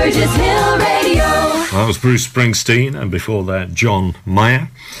 Burgess Hill Radio. That was Bruce Springsteen, and before that, John Mayer.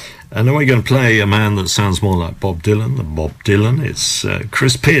 And then we're going to play a man that sounds more like Bob Dylan than Bob Dylan. It's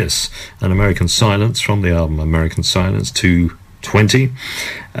Chris Pierce, and American Silence from the album American Silence 220.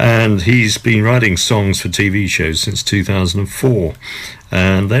 And he's been writing songs for TV shows since 2004,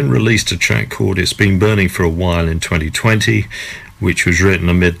 and then released a track called It's Been Burning for a While in 2020, which was written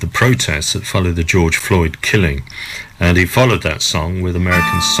amid the protests that followed the George Floyd killing. And he followed that song with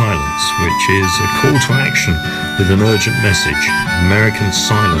American Silence, which is a call to action with an urgent message. American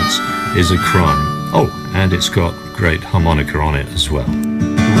silence is a crime. Oh, and it's got great harmonica on it as well.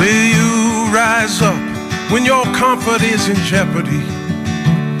 Will you rise up when your comfort is in jeopardy?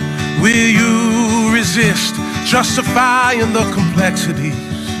 Will you resist justifying the complexities?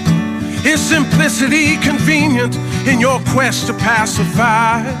 Is simplicity convenient in your quest to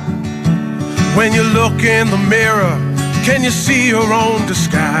pacify? When you look in the mirror, can you see your own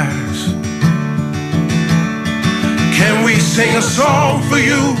disguise? Can we sing a song for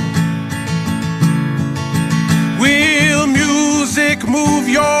you? Will music move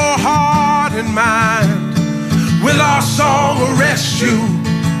your heart and mind? Will our song arrest you?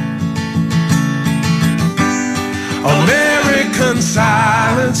 American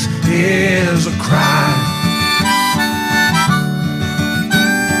silence is a crime.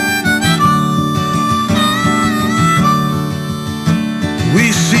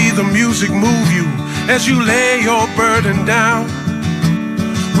 see the music move you as you lay your burden down.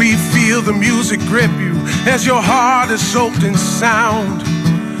 We feel the music grip you as your heart is soaked in sound.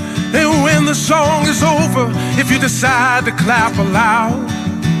 And when the song is over, if you decide to clap aloud,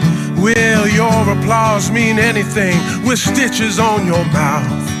 will your applause mean anything with stitches on your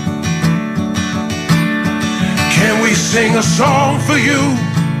mouth? Can we sing a song for you?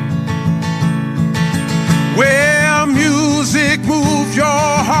 Where music moves your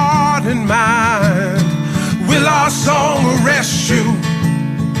heart and mind, will our song arrest you?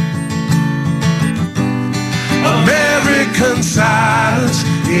 American silence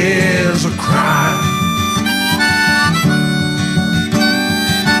is a crime.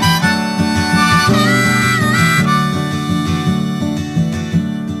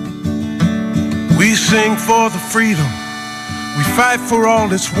 We sing for the freedom, we fight for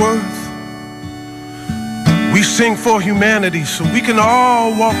all it's worth. We sing for humanity so we can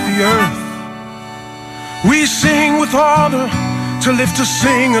all walk the earth. We sing with honor to live to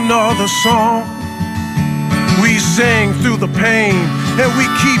sing another song. We sing through the pain and we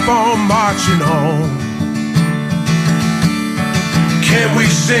keep on marching on. Can we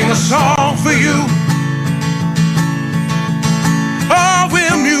sing a song for you? Oh,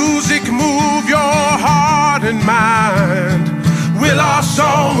 will music move your heart and mind? Will our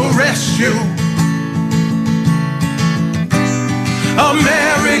song arrest you?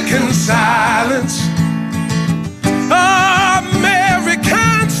 American silence,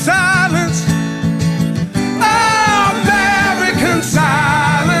 American silence, American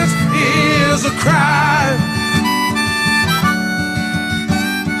silence is a crime.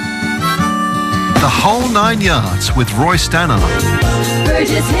 The Whole Nine Yards with Roy Stannard.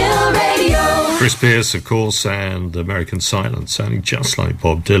 Burgess Hill Radio. Chris Pierce, of course, and American Silence, sounding just like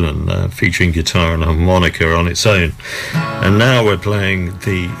Bob Dylan, featuring guitar and harmonica on its own. And now we're playing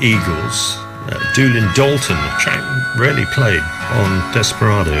the Eagles, Doolin Dalton, a track rarely played on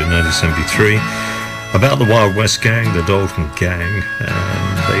Desperado in 1973, about the Wild West Gang, the Dalton Gang,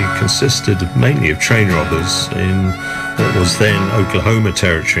 and they consisted mainly of train robbers in what was then Oklahoma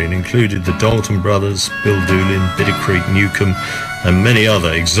territory, and included the Dalton brothers, Bill Doolin, Bitter Creek Newcomb, and many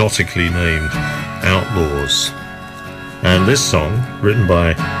other exotically named outlaws. And this song, written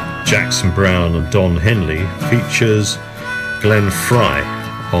by Jackson Brown and Don Henley, features Glenn Frey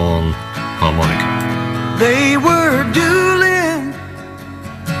on harmonica. They were Doolin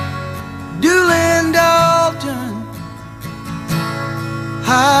Dalton,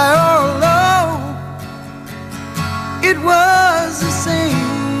 high or low, it was the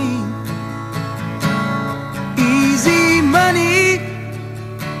same. Easy money,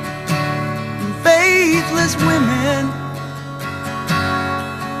 faithless women,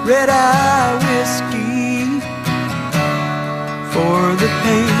 red-eye whiskey for the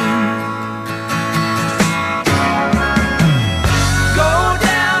pain. Go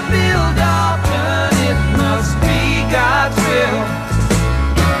down, Bill Dalton, it must be God's will.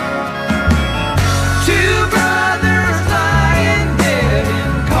 Two brothers lying dead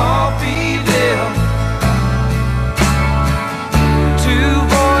in Coffeeville. Two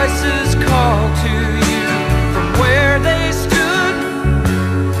voices call to you from where they stood.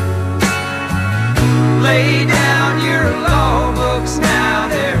 Lay down your law books now,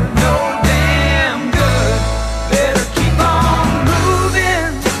 they're no damn good. Better keep on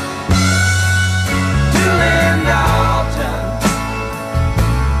moving, Doolin Dalton,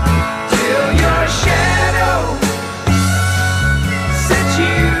 till your shadow sets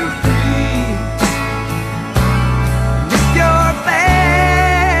you free. And if you're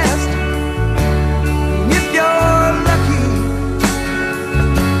fast, and if you're lucky,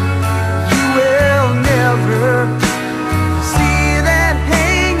 you will never see that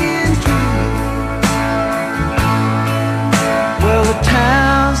hanging tree. Well, the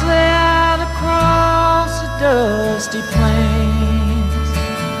towns lay out across the dusty plains,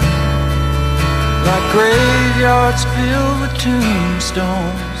 like graveyards filled with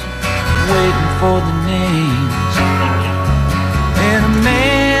tombstones, waiting for the names. And a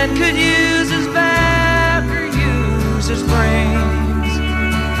man could use his back or use his brains,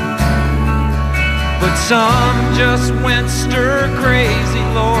 but some just went stir crazy,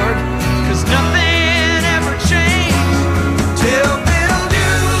 Lord, 'cause nothing ever changed till Bill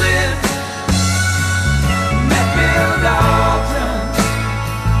Doolin met Bill Dalton.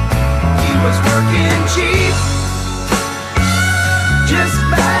 He was working cheap, just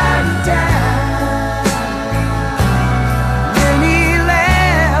biding time. Then he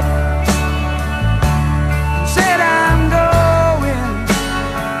left, said I'm going.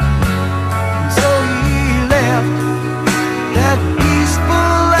 So he left that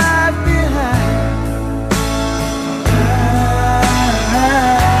peaceful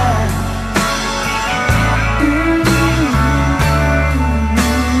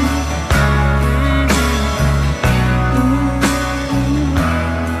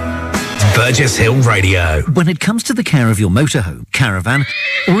Burgess Hill Radio. When it comes to the care of your motorhome, caravan,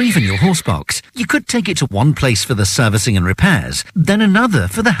 or even your horse box, you could take it to one place for the servicing and repairs, then another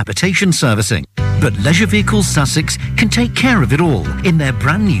for the habitation servicing. But Leisure Vehicles Sussex can take care of it all in their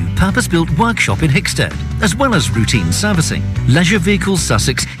brand new purpose-built workshop in Hickstead, as well as routine servicing. Leisure Vehicles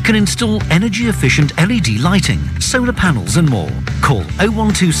Sussex can install energy-efficient LED lighting, solar panels and more. Call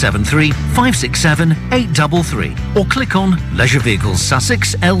 01273 567 833 or click on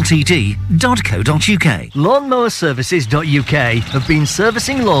leisurevehicle.sussexltd.co.uk. Lawnmowerservices.uk have been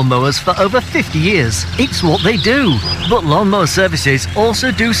servicing lawnmowers for over 50 years. It's what they do. But Lawnmower Services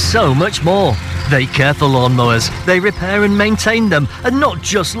also do so much more. They care for lawnmowers, they repair and maintain them, and not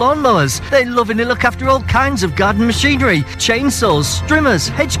just lawnmowers. They lovingly look after all kinds of garden machinery, chainsaws, strimmers,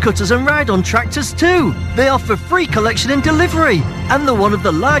 hedge cutters and ride-on tractors too. They offer free collection and delivery, and they're one of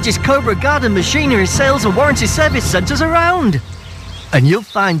the largest Cobra garden machinery sales and warranty service centres around. And you'll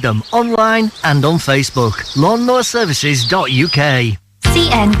find them online and on Facebook. Lawnmowerservices.uk.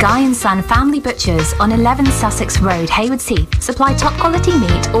 CN Guy & Son Family Butchers on 11 Sussex Road, Haywards Heath, supply top quality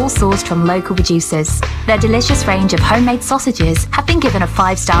meat all sourced from local producers. Their delicious range of homemade sausages have been given a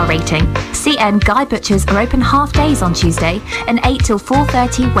 5-star rating. CN Guy Butchers are open half days on Tuesday and 8 till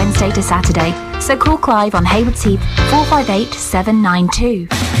 4:30 Wednesday to Saturday. So call Clive on Haywards Heath 458 792.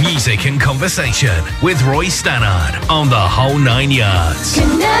 Music and conversation with Roy Stannard on the whole 9 yards.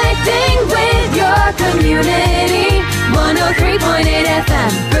 Connecting with your community. 103.8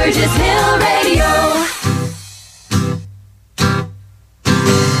 FM, Burgess Hill Radio.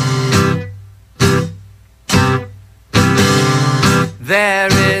 There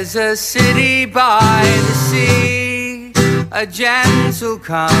is a city by the sea, a gentle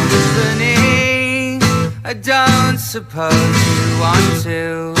company. I don't suppose you want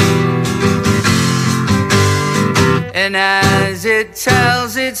to. And as it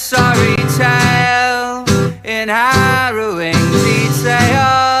tells its sorry tale in harrowing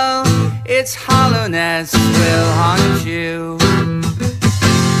detail, its hollowness will haunt you.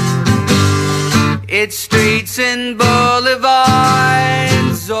 Its streets and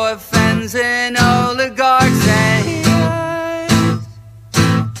boulevards, orphans and oligarchs and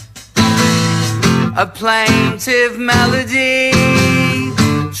a plaintive melody,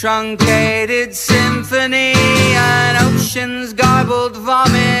 truncated symphony, an ocean's garbled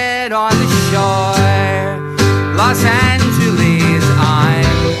vomit on the shore. Los Angeles, I'm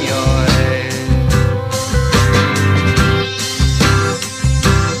yours.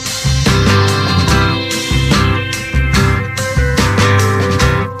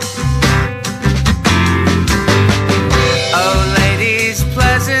 Oh, ladies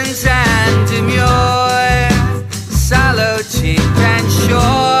pleasant and demure, sallow cheeked and sure,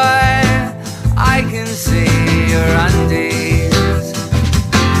 I can see your undies.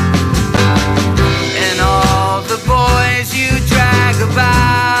 And all the boys you drag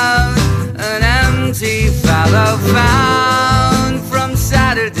about, an empty fallow found from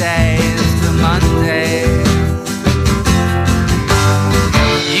Saturdays to Mondays.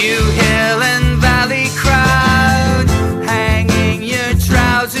 You hill and valley crowd, hanging your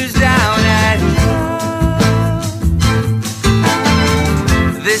trousers down at you.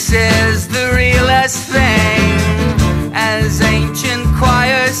 This is the realest thing, as ancient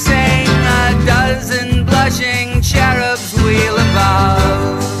choirs sing, a dozen blushing cherubs wheel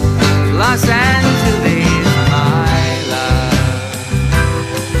above Los Angeles, my love.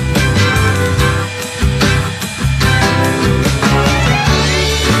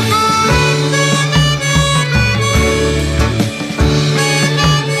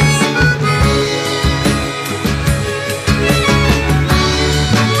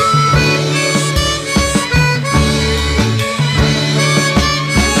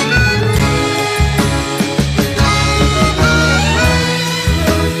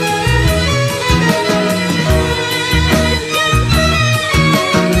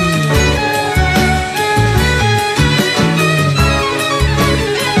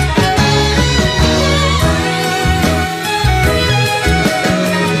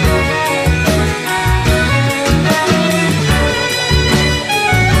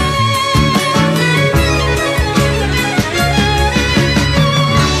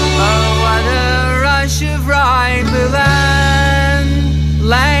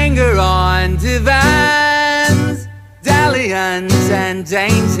 And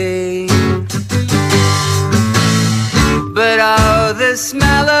dainty, but oh, the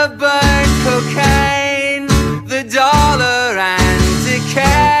smell of burnt cocaine, the dollar and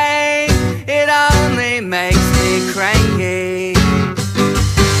decay, it only makes me cranky.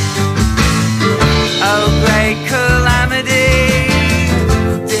 Oh, great calamity,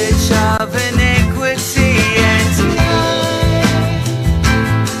 ditch of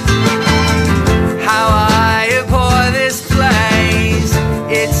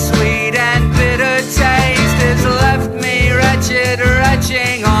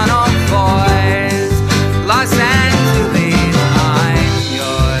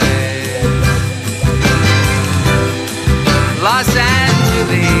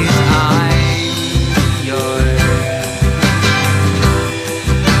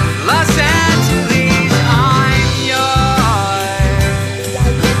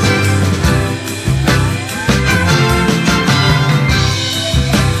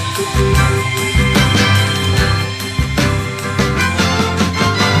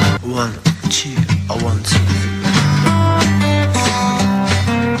 1, 2, 1, 2, 3.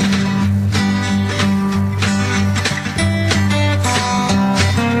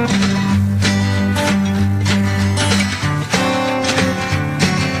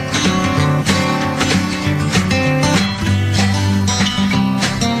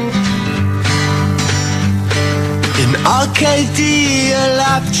 Arcadia,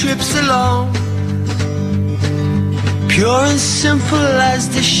 life trips along, pure and simple as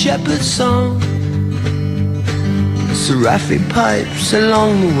the shepherd's song. Seraphic pipes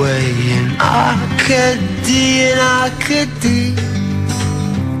along the way in Arcadia, in Arcadia,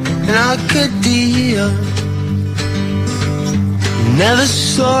 in Arcadia. Never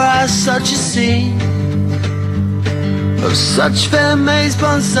saw I such a scene of such fair maids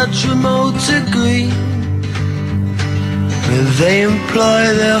upon such remote degree. Where they employ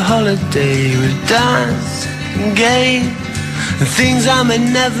their holiday with dance and game and things I may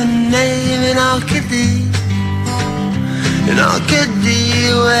never name. In Arcadia, in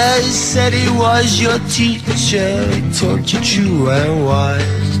Arcadia, where he said he was your teacher, he taught you true and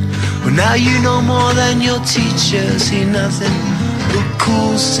wise. Well, now you know more than your teacher, see nothing but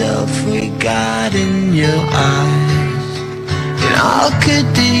cool self-regard in your eyes. In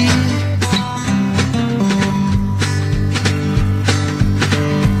Arcadia.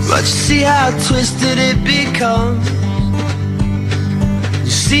 But you see how twisted it becomes. You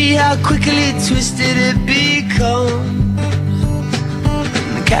see how quickly twisted it becomes.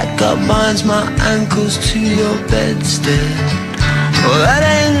 And the catgut binds my ankles to your bedstead. Oh, that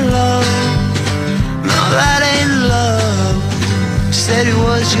ain't love. No, that ain't love. He said he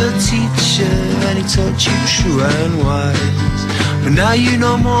was your teacher and he taught you true and wise. But now you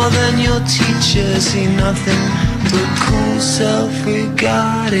know more than your teacher, see nothing but cool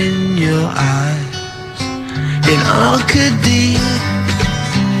self-regard in your eyes. In Arcadia,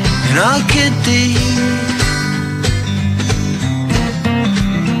 in Arcadia.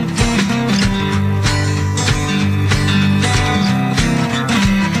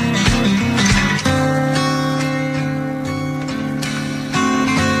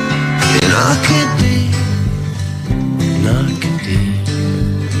 In Arcadia, in Arcadia.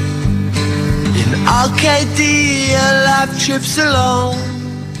 Arcadia, life trips along,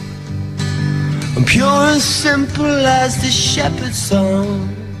 and pure and simple as the shepherd's song.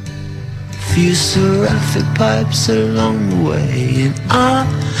 Few seraphic pipes along the way. In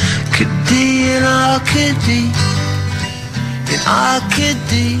Arcadia, in Arcadia, in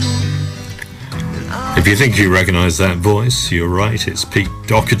Arcadia. If you think you recognise that voice, you're right. It's Pete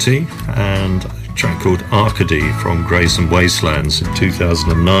Doherty and a track called Arcady from Grace and Wastelands in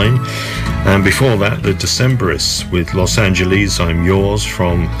 2009. And before that, the Decemberists with Los Angeles, I'm Yours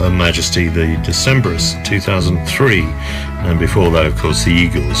from Her Majesty the Decemberists 2003. And before that, of course, the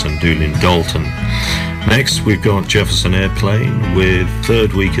Eagles and Doolin Dalton. Next, we've got Jefferson Airplane with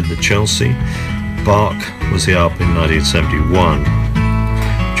Third Week at the Chelsea. Bark was here up in 1971.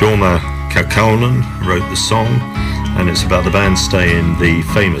 Jorma Kaukonen wrote the song, and it's about the band stay in the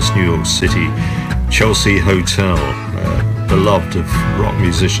famous New York City Chelsea Hotel, beloved of rock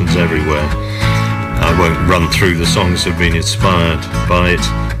musicians everywhere. I won't run through the songs that have been inspired by it,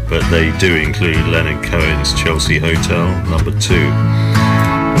 but they do include Leonard Cohen's Chelsea Hotel, number 2.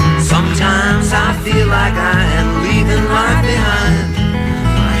 Sometimes I feel like I am leaving life behind.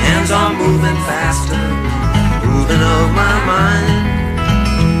 My hands are moving faster, moving of my mind.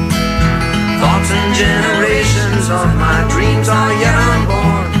 Thoughts and generations of my dreams are yet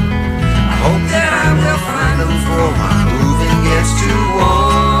unborn. I hope that I will find them before my moving gets too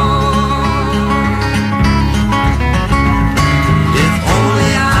warm. If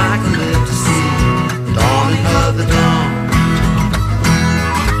only I could live to see the dawning of the dawn.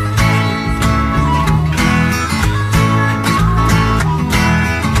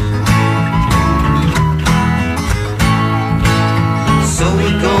 So we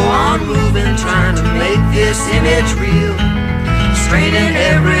go on moving, trying to make this image real, straining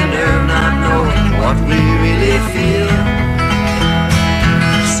every nerve, not knowing what we really feel.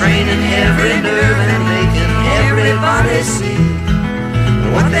 Straining every nerve and making everybody see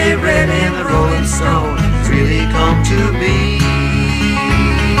what they read in the Rolling Stone has really come to be.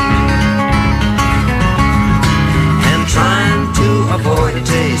 And trying to avoid a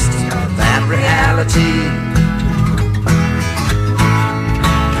taste of that reality.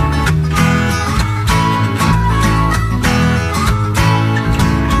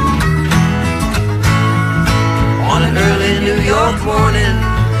 New York morning,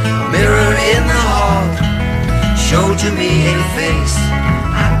 a mirror in the hall showed to me a face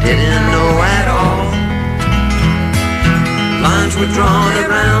I didn't know at all. Blind lines were drawn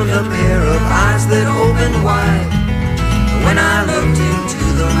around a pair of eyes that opened wide. When I looked into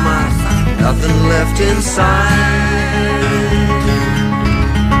the mouth, nothing left inside.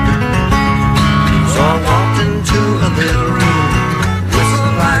 So I walked into a little room with a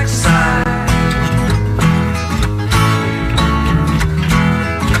black side.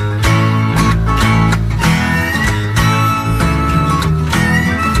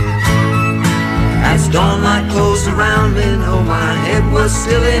 As dawnlight closed around me, no, my head was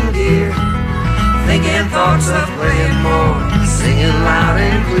still in gear, thinking thoughts of playing more, singing loud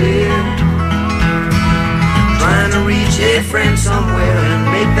and clear, trying to reach a friend somewhere and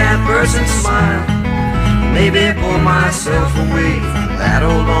make that person smile, maybe pull myself away from that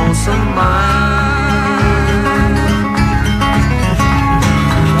old lonesome mind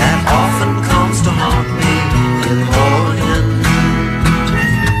that often comes to haunt me in the morning.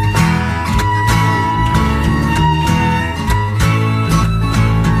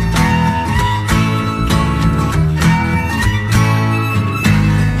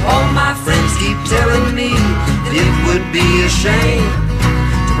 Keep telling me that it would be a shame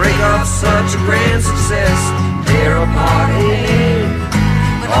to break off such a grand success, tear apart a name.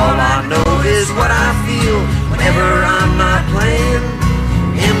 But all I know is what I feel whenever I'm not playing.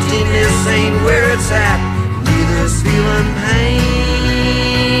 Emptiness ain't where it's at, neither's feeling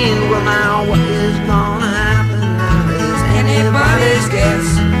pain. Well, now what is gonna happen now is anybody's guess.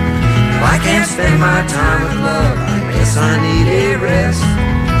 If I can't spend my time with love, I guess I need a rest.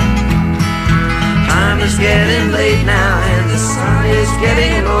 Time is getting late now and the sun is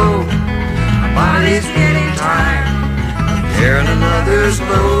getting low. My body's getting tired of bearing another's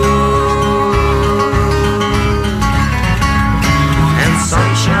load. And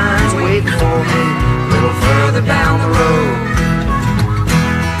sunshine's waiting for me a little further down the road.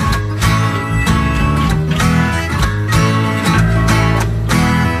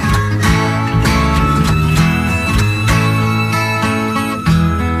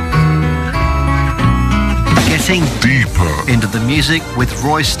 Deeper into the music with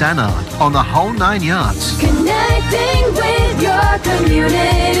Roy Stannard on the whole 9 yards. Connecting with your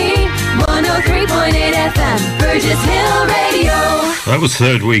community. 103.8 FM, Burgess Hill Radio. That was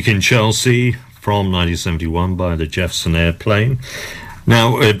Third Week in Chelsea from 1971 by the Jefferson Airplane.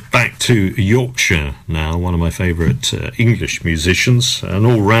 Now, back to Yorkshire now, one of my favourite English musicians, an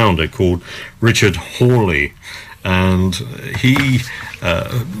all-rounder called Richard Hawley. And he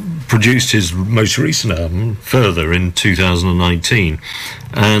produced his most recent album, Further, in 2019.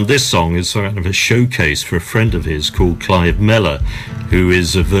 And this song is sort of a showcase for a friend of his called Clive Mellor, who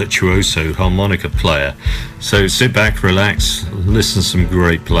is a virtuoso harmonica player. So sit back, relax, listen to some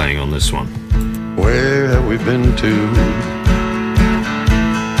great playing on this one. Where have we been to?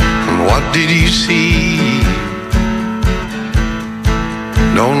 And what did you see?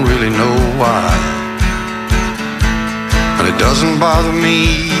 Don't really know why, and it doesn't bother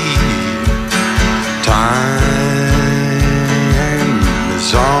me. Time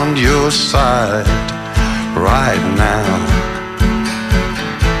is on your side right now,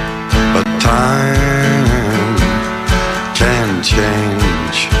 but time can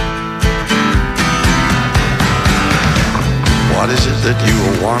change. What is it that you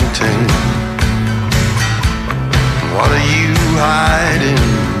are wanting? What are you hiding?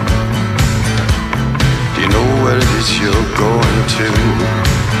 Do you know where it is you're going to?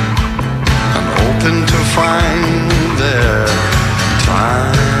 I'm hoping to find there.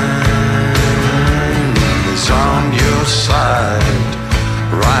 Time is on your side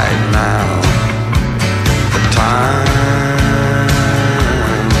right now. The time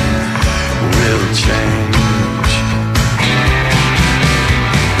will change.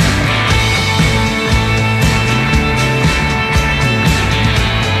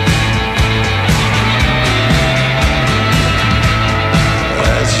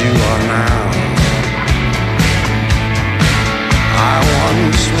 You are now. I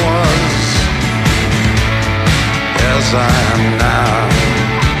once was, as I am now.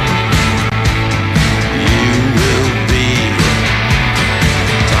 You will be.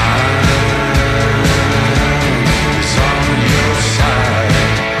 Time is on your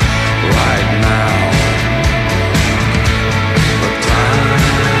side right now. But time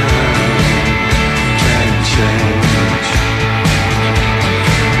can change.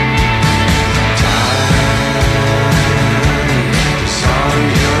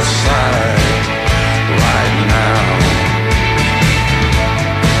 Side right now.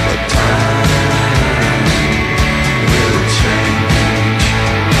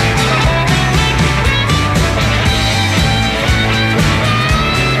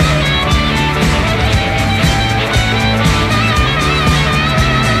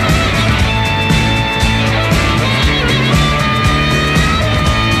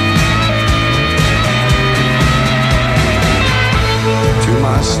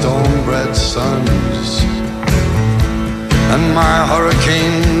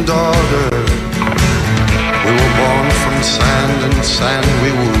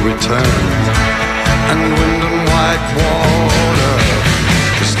 turn, and wind and white water.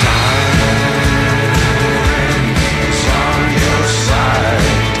 This time is on your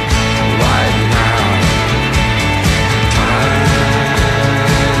side right now. Time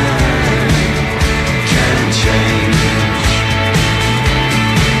can change.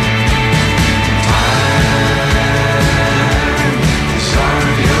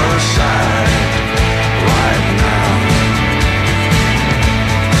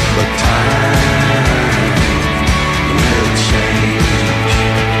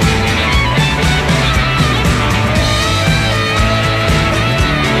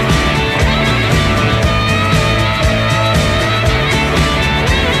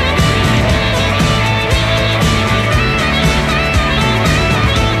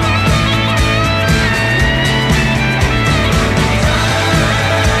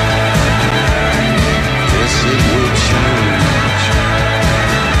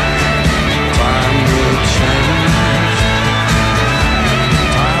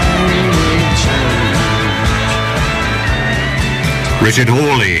 Richard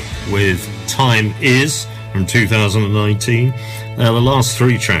Hawley with Time Is from 2019. Now, the last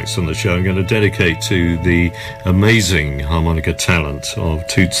three tracks on the show I'm going to dedicate to the amazing harmonica talent of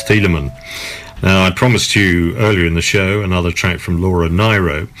Toots Thielemans. Now, I promised you earlier in the show another track from Laura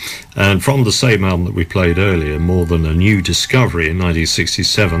Nyro, and from the same album that we played earlier, More Than a New Discovery in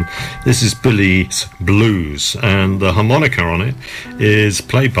 1967, this is Billy's Blues, and the harmonica on it is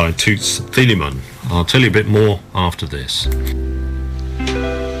played by Toots Thielemans. I'll tell you a bit more after this.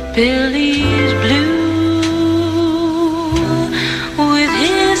 Billy's blue, with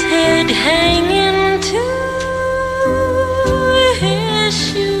his head hanging to his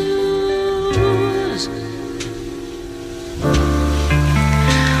shoes.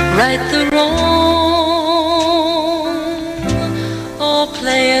 Right the wrong, or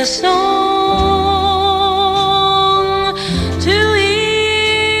play a song to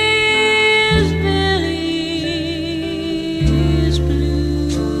ease Billy's blues.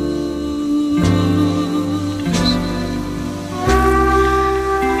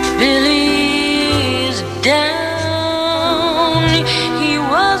 Billy's down, he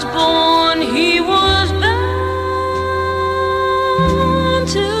was born, he was bound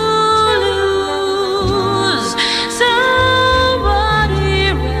to lose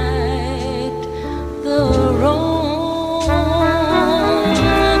somebody right the wrong,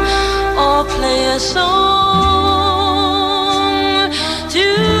 or play a song to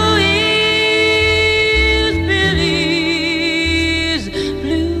ease Billy's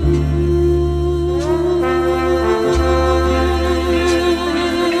blues,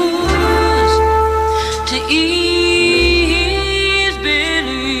 to ease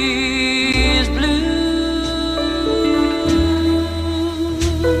Billy's blues.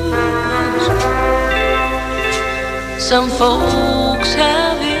 Some folks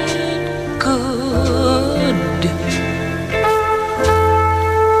have it good,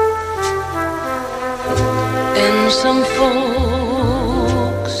 and some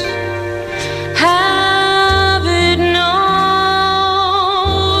folks have it no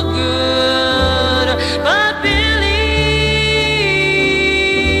good, but Billy's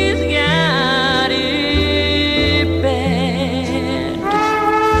got it bad.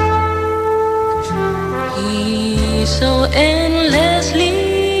 He's so endlessly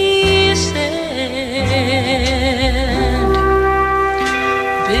sad.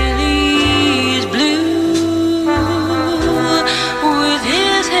 Billy's blue, with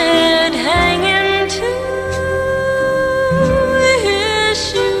his head hanging to his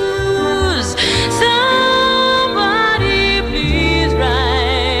shoes. Somebody please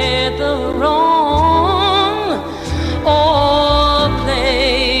right the wrong, or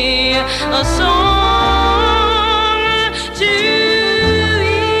play a song to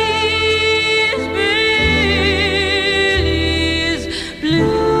ease Billy's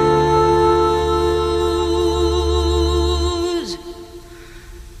blues,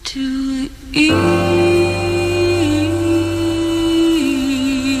 to ease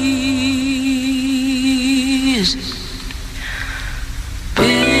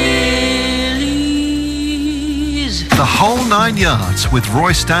Billy's. The Whole Nine Yards with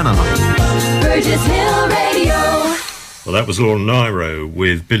Roy Stannard. Burgess Hill Radio. Well, that was Laura Nyro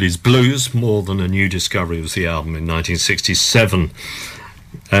with Billy's Blues. More Than a New Discovery was the album in 1967.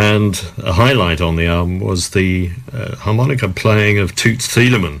 And a highlight on the album was the harmonica playing of Toots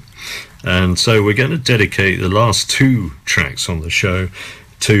Thielemans. And so we're going to dedicate the last two tracks on the show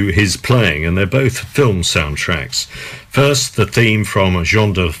to his playing, and they're both film soundtracks. First, the theme from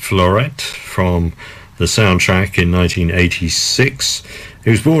Jean de Florette from the soundtrack in 1986. He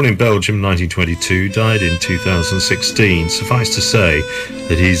was born in Belgium in 1922, died in 2016. Suffice to say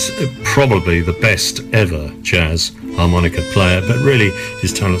that he's probably the best ever jazz harmonica player, but really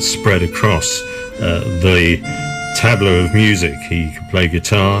his talent spread across the tableau of music. He could play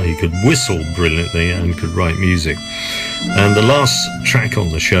guitar, he could whistle brilliantly, and could write music. And the last track on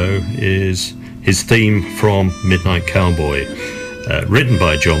the show is his theme from Midnight Cowboy, written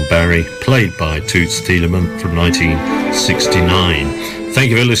by John Barry, played by Toots Thielemans from 1969. Thank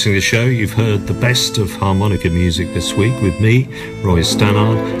you for listening to the show. You've heard the best of harmonica music this week with me, Roy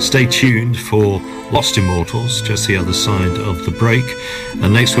Stannard. Stay tuned for Lost Immortals, just the other side of the break.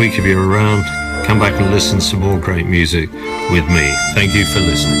 And next week, if you're around, come back and listen to some more great music with me. Thank you for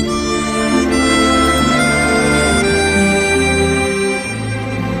listening.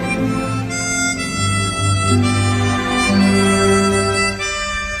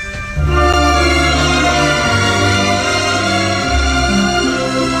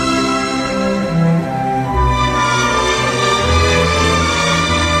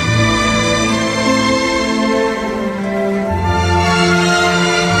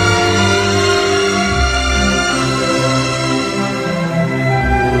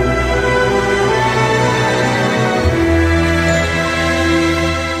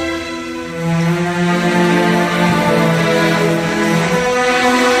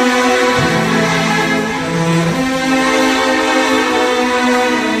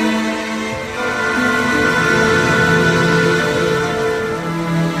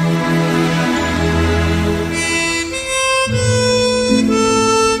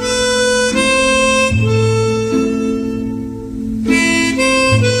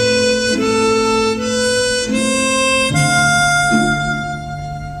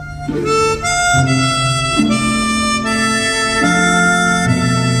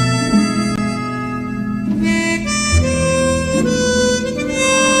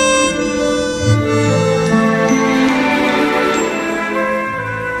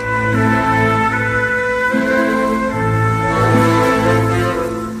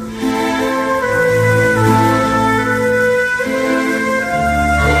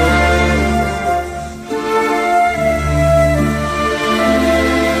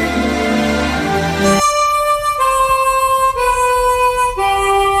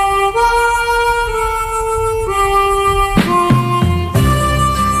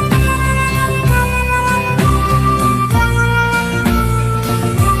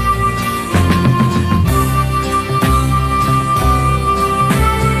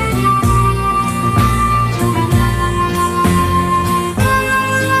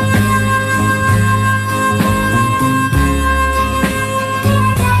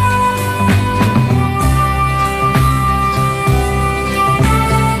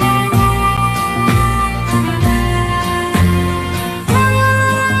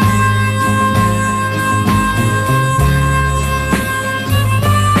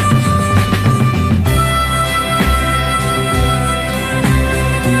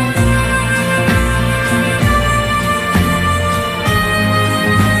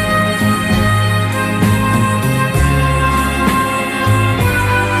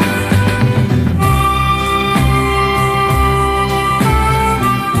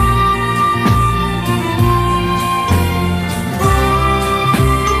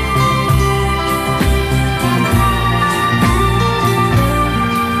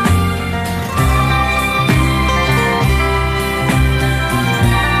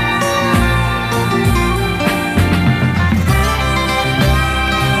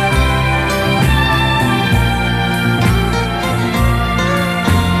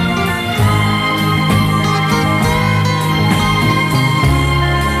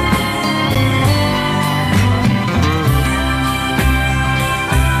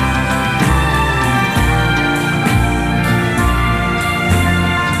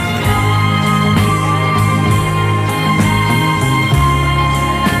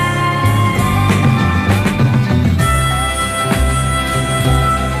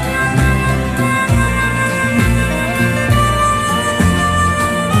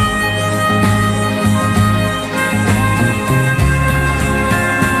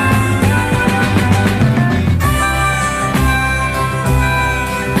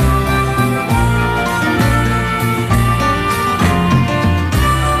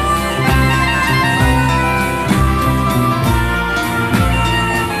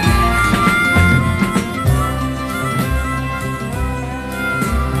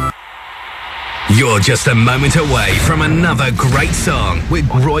 You're just a moment away from another great song with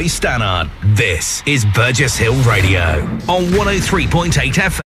Roy Stannard. This is Burgess Hill Radio on 103.8 FM.